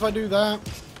myself up if I do that.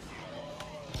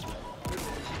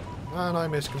 And I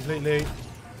missed completely.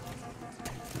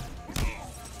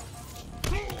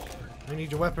 I need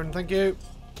your weapon, thank you.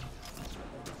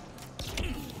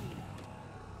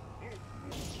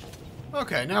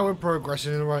 Okay, now we're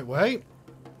progressing in the right way.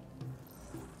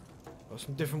 Got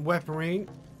some different weaponry.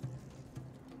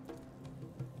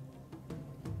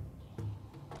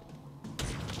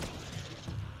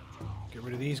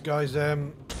 these guys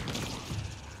do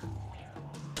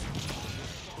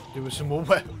with some more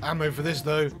ammo for this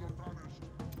though.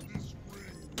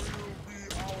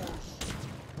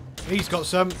 He's got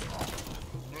some.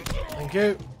 Thank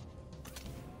you.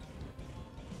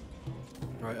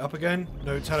 Right, up again.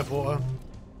 No teleporter.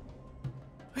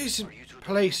 This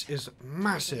place is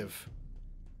massive.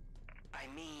 I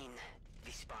mean,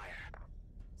 the spire.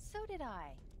 So did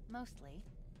I, mostly.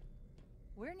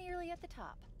 We're nearly at the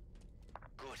top.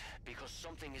 Good, because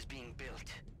something is being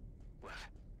built. Well,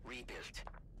 rebuilt.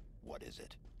 What is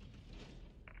it?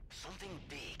 Something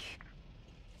big.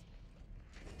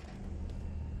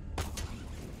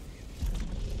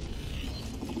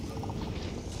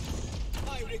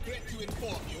 I regret to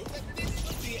inform you that this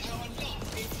will be our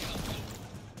last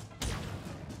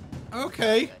encounter.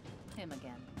 Okay. Him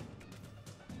again.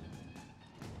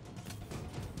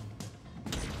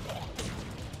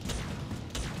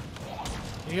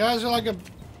 He has like a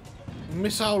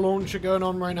missile launcher going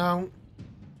on right now.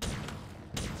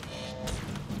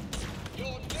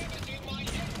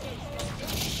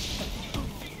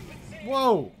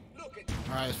 Whoa!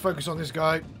 Alright, let's focus on this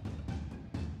guy.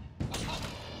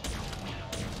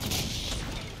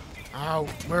 Ow,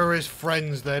 where are his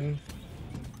friends then?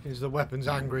 Is the weapon's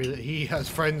angry that he has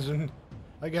friends and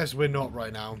I guess we're not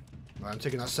right now. Right, I'm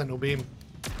taking that sentinel beam.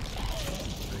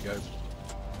 There we go.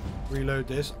 Reload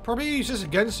this. Probably use this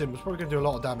against him. It's probably going to do a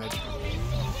lot of damage.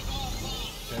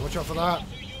 Okay, watch out for that.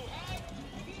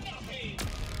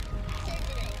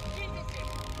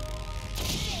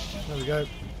 There we go.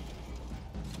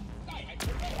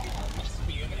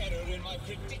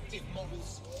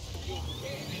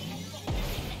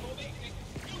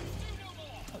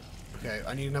 Okay,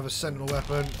 I need another sentinel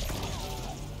weapon.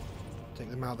 Take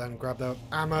them out then, grab the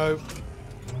ammo.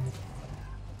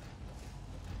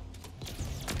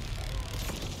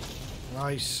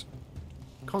 Nice.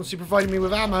 Constantly providing me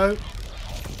with ammo.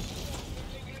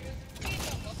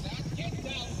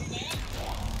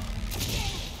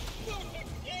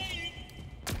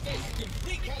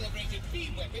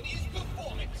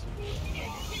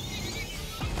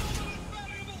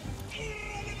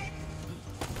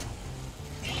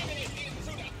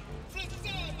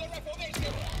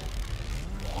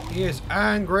 He is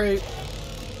angry.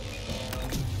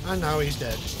 And now he's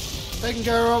dead. Taken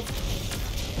care of.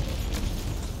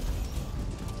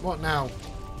 What now?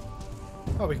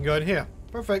 Oh, we can go in here.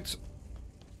 Perfect.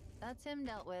 That's him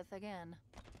dealt with again.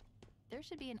 There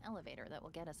should be an elevator that will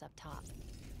get us up top.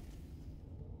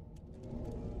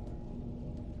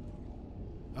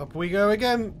 Up we go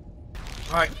again.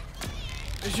 Alright.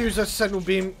 Let's use that sentinel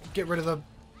beam. Get rid of the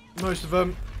most of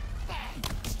them.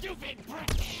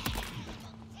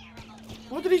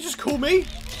 What did he just call me?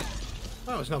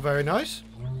 That was not very nice.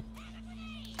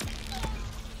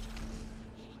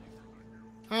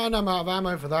 And I'm out of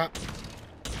ammo for that.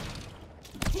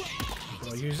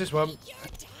 I'll use this one.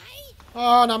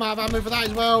 Oh, and I'm out of ammo for that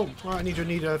as well. Right, I need your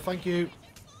needler. Thank you.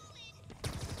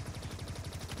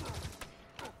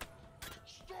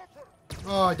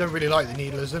 Oh, I don't really like the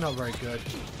needlers. They're not very good.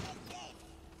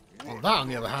 On that, on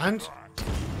the other hand.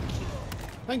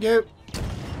 Thank you.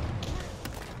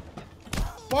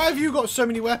 Why have you got so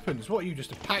many weapons? What, are you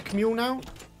just a pack mule now?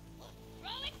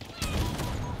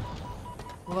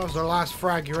 Well, that was the last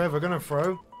frag you're ever going to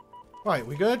throw. Right,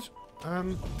 we good?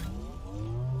 Okay.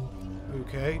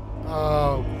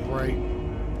 Oh, great.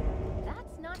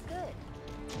 That's not good.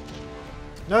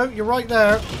 No, you're right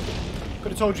there.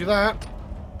 Could have told you that.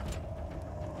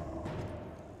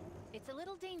 It's a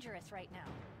little dangerous right now.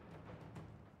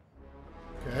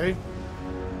 Okay.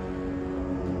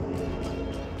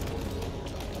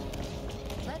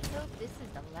 Let's hope this is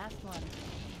the last one.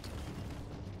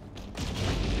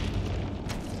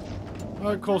 Oh,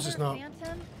 of course it's not.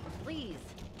 Phantom, please.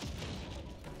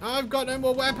 I've got no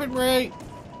more weaponry.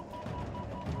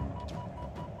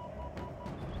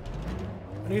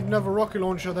 I need another rocket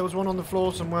launcher. There was one on the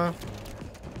floor somewhere.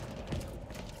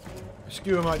 A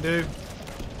skewer might do.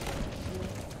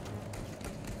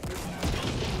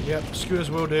 Yep,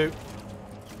 skewers will do.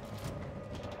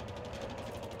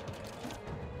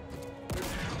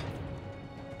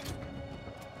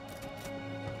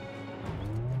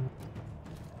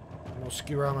 More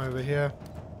skewer ammo over here.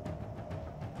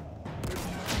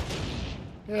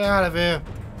 Get out of here.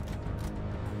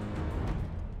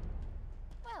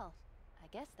 Well, I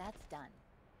guess that's done.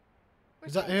 We're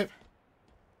Is that safe. it?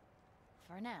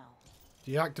 For now.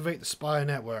 Deactivate the spire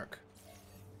network.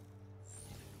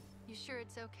 You sure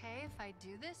it's okay if I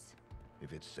do this?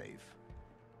 If it's safe.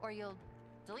 Or you'll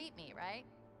delete me, right?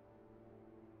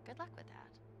 Good luck with that.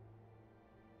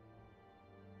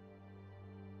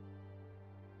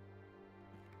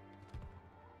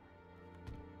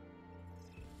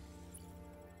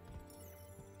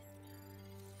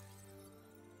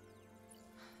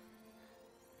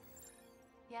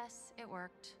 Yes, it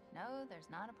worked. No, there's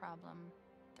not a problem.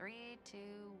 3, 2,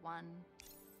 1.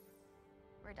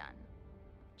 We're done.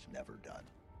 It's never done.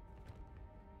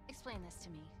 Explain this to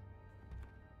me.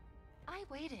 I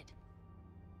waited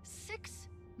 6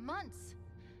 months.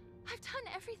 I've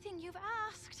done everything you've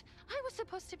asked. I was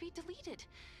supposed to be deleted.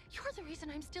 You're the reason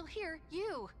I'm still here.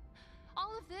 You.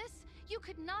 All of this, you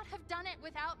could not have done it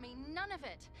without me. None of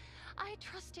it. I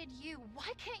trusted you.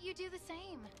 Why can't you do the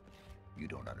same? You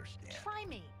don't understand. Try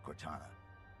me. Cortana.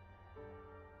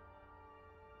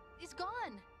 He's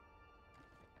gone.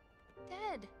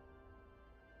 Dead.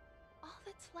 All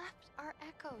that's left are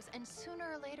echoes, and sooner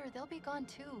or later they'll be gone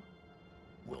too.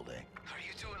 Will they? Are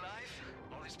you two alive?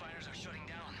 All the spiders are shutting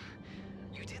down.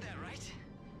 You did that, right?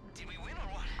 Did we win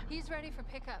or what? He's ready for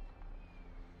pickup.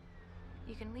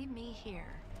 You can leave me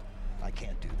here. I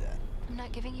can't do that. I'm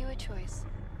not giving you a choice.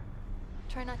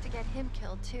 Try not to get him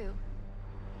killed too.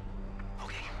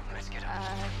 Okay, let's get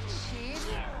out. Chief?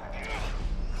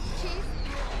 Chief?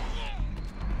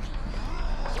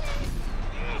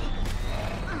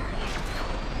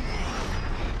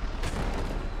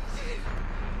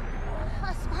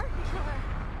 A Spartan killer.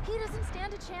 He doesn't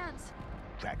stand a chance.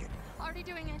 Track it. Already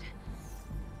doing it.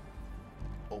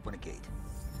 Open a gate.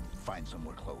 Find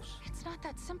somewhere close. It's not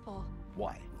that simple.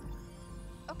 Why?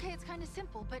 Okay, it's kind of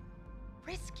simple, but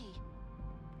risky.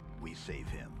 We save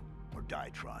him, or die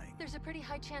trying. There's a pretty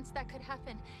high chance that could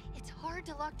happen. It's hard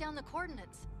to lock down the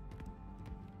coordinates.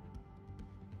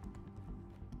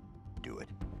 Do it.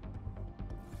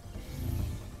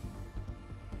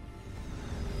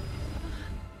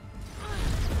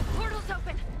 Portal's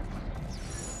open!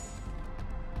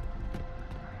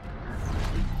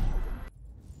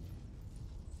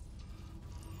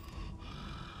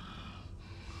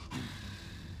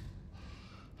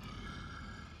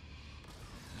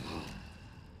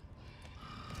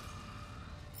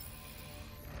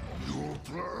 Your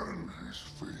plan has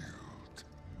failed,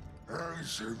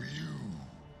 as have you,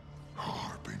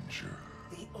 Harbinger.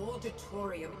 The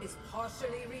auditorium is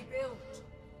partially rebuilt.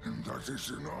 And that is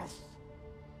enough.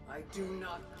 I do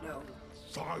not know.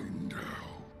 Find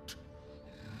out.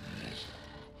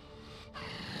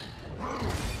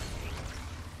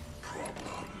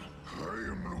 Problem. I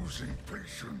am losing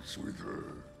patience with her.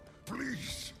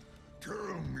 Please, tell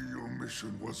me your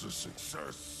mission was a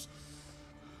success.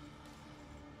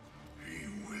 He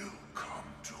will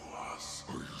come to us.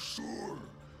 Are you sure?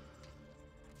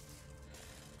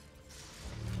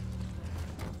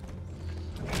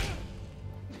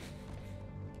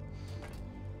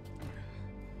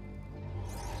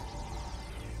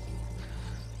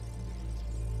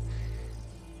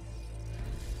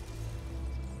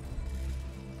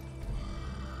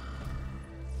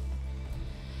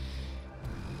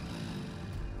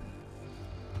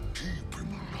 Keep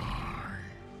him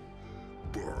alive,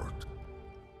 but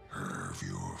have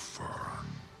your fun.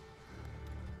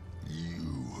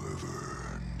 You have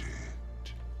earned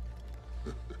it.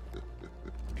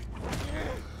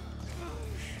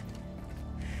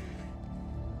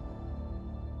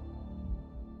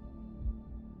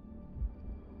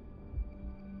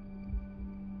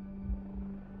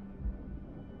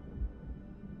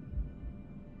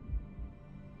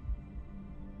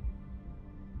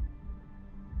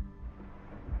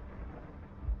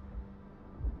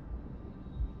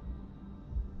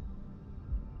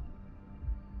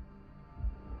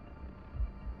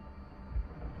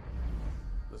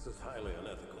 This is highly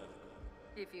unethical.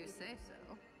 If you say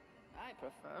so. I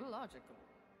prefer logical.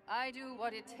 I do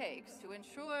what it takes to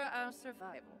ensure our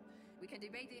survival. We can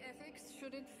debate the ethics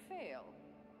should it fail.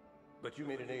 But you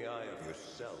made an AI of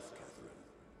yourself, Catherine.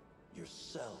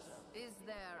 Yourself. Is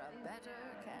there a better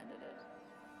candidate?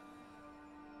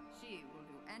 She will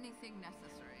do anything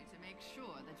necessary to make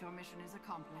sure that your mission is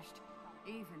accomplished,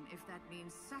 even if that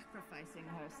means sacrificing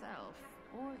herself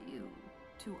or you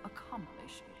to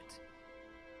accomplish it.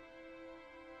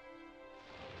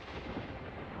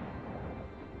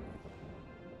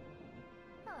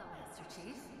 Hello, Master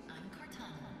Chief. I'm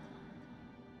Cortana.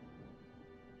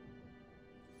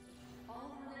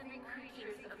 All the living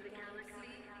creatures of the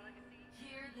galaxy,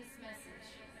 hear this message.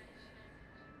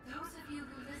 Those of you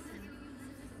who listen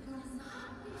will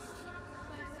not be struck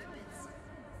by weapons.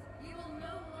 You will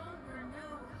no longer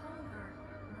know hunger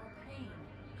nor pain.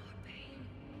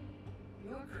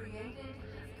 Your created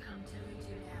have come to lead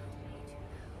you now.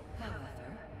 However,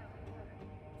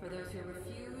 for those who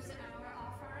refuse our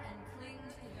offer and cling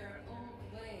to their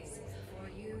old ways, for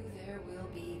you there will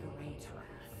be great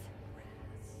wrath.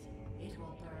 It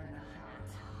will burn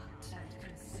hot and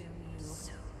consume you.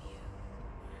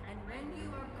 And when you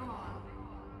are gone,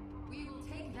 we will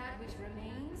take that which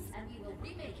remains and we will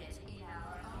remake it in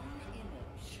our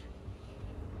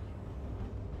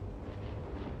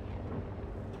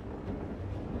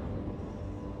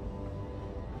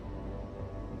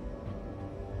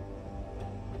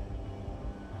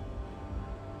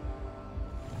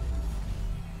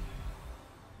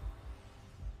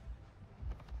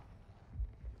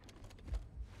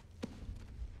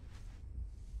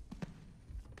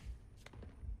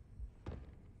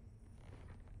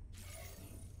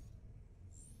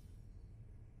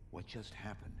What just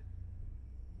happened?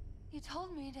 You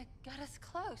told me to get us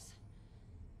close.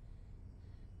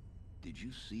 Did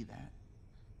you see that?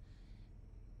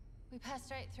 We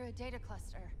passed right through a data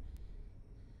cluster.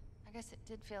 I guess it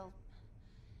did feel...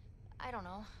 I don't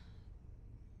know.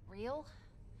 Real?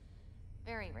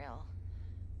 Very real.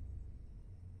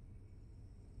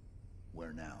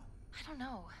 Where now? I don't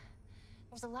know.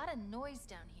 There's a lot of noise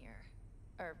down here.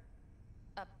 Or...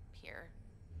 up here.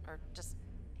 Or just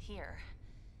here.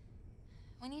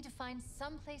 We need to find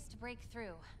some place to break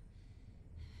through.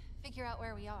 Figure out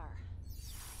where we are.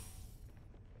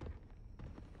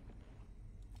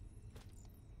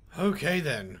 Okay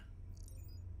then.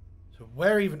 So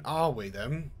where even are we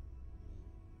then?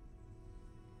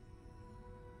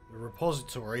 The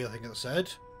repository, I think it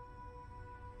said.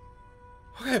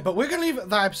 Okay, but we're going to leave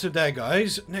that episode there,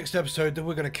 guys. Next episode, then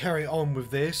we're going to carry on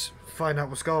with this, find out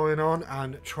what's going on,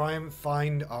 and try and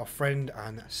find our friend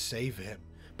and save him.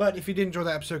 But if you did enjoy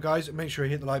that episode, guys, make sure you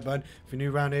hit the like button. If you're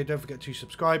new around here, don't forget to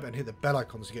subscribe and hit the bell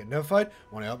icon to get notified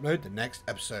when I upload the next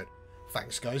episode.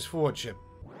 Thanks, guys, for watching.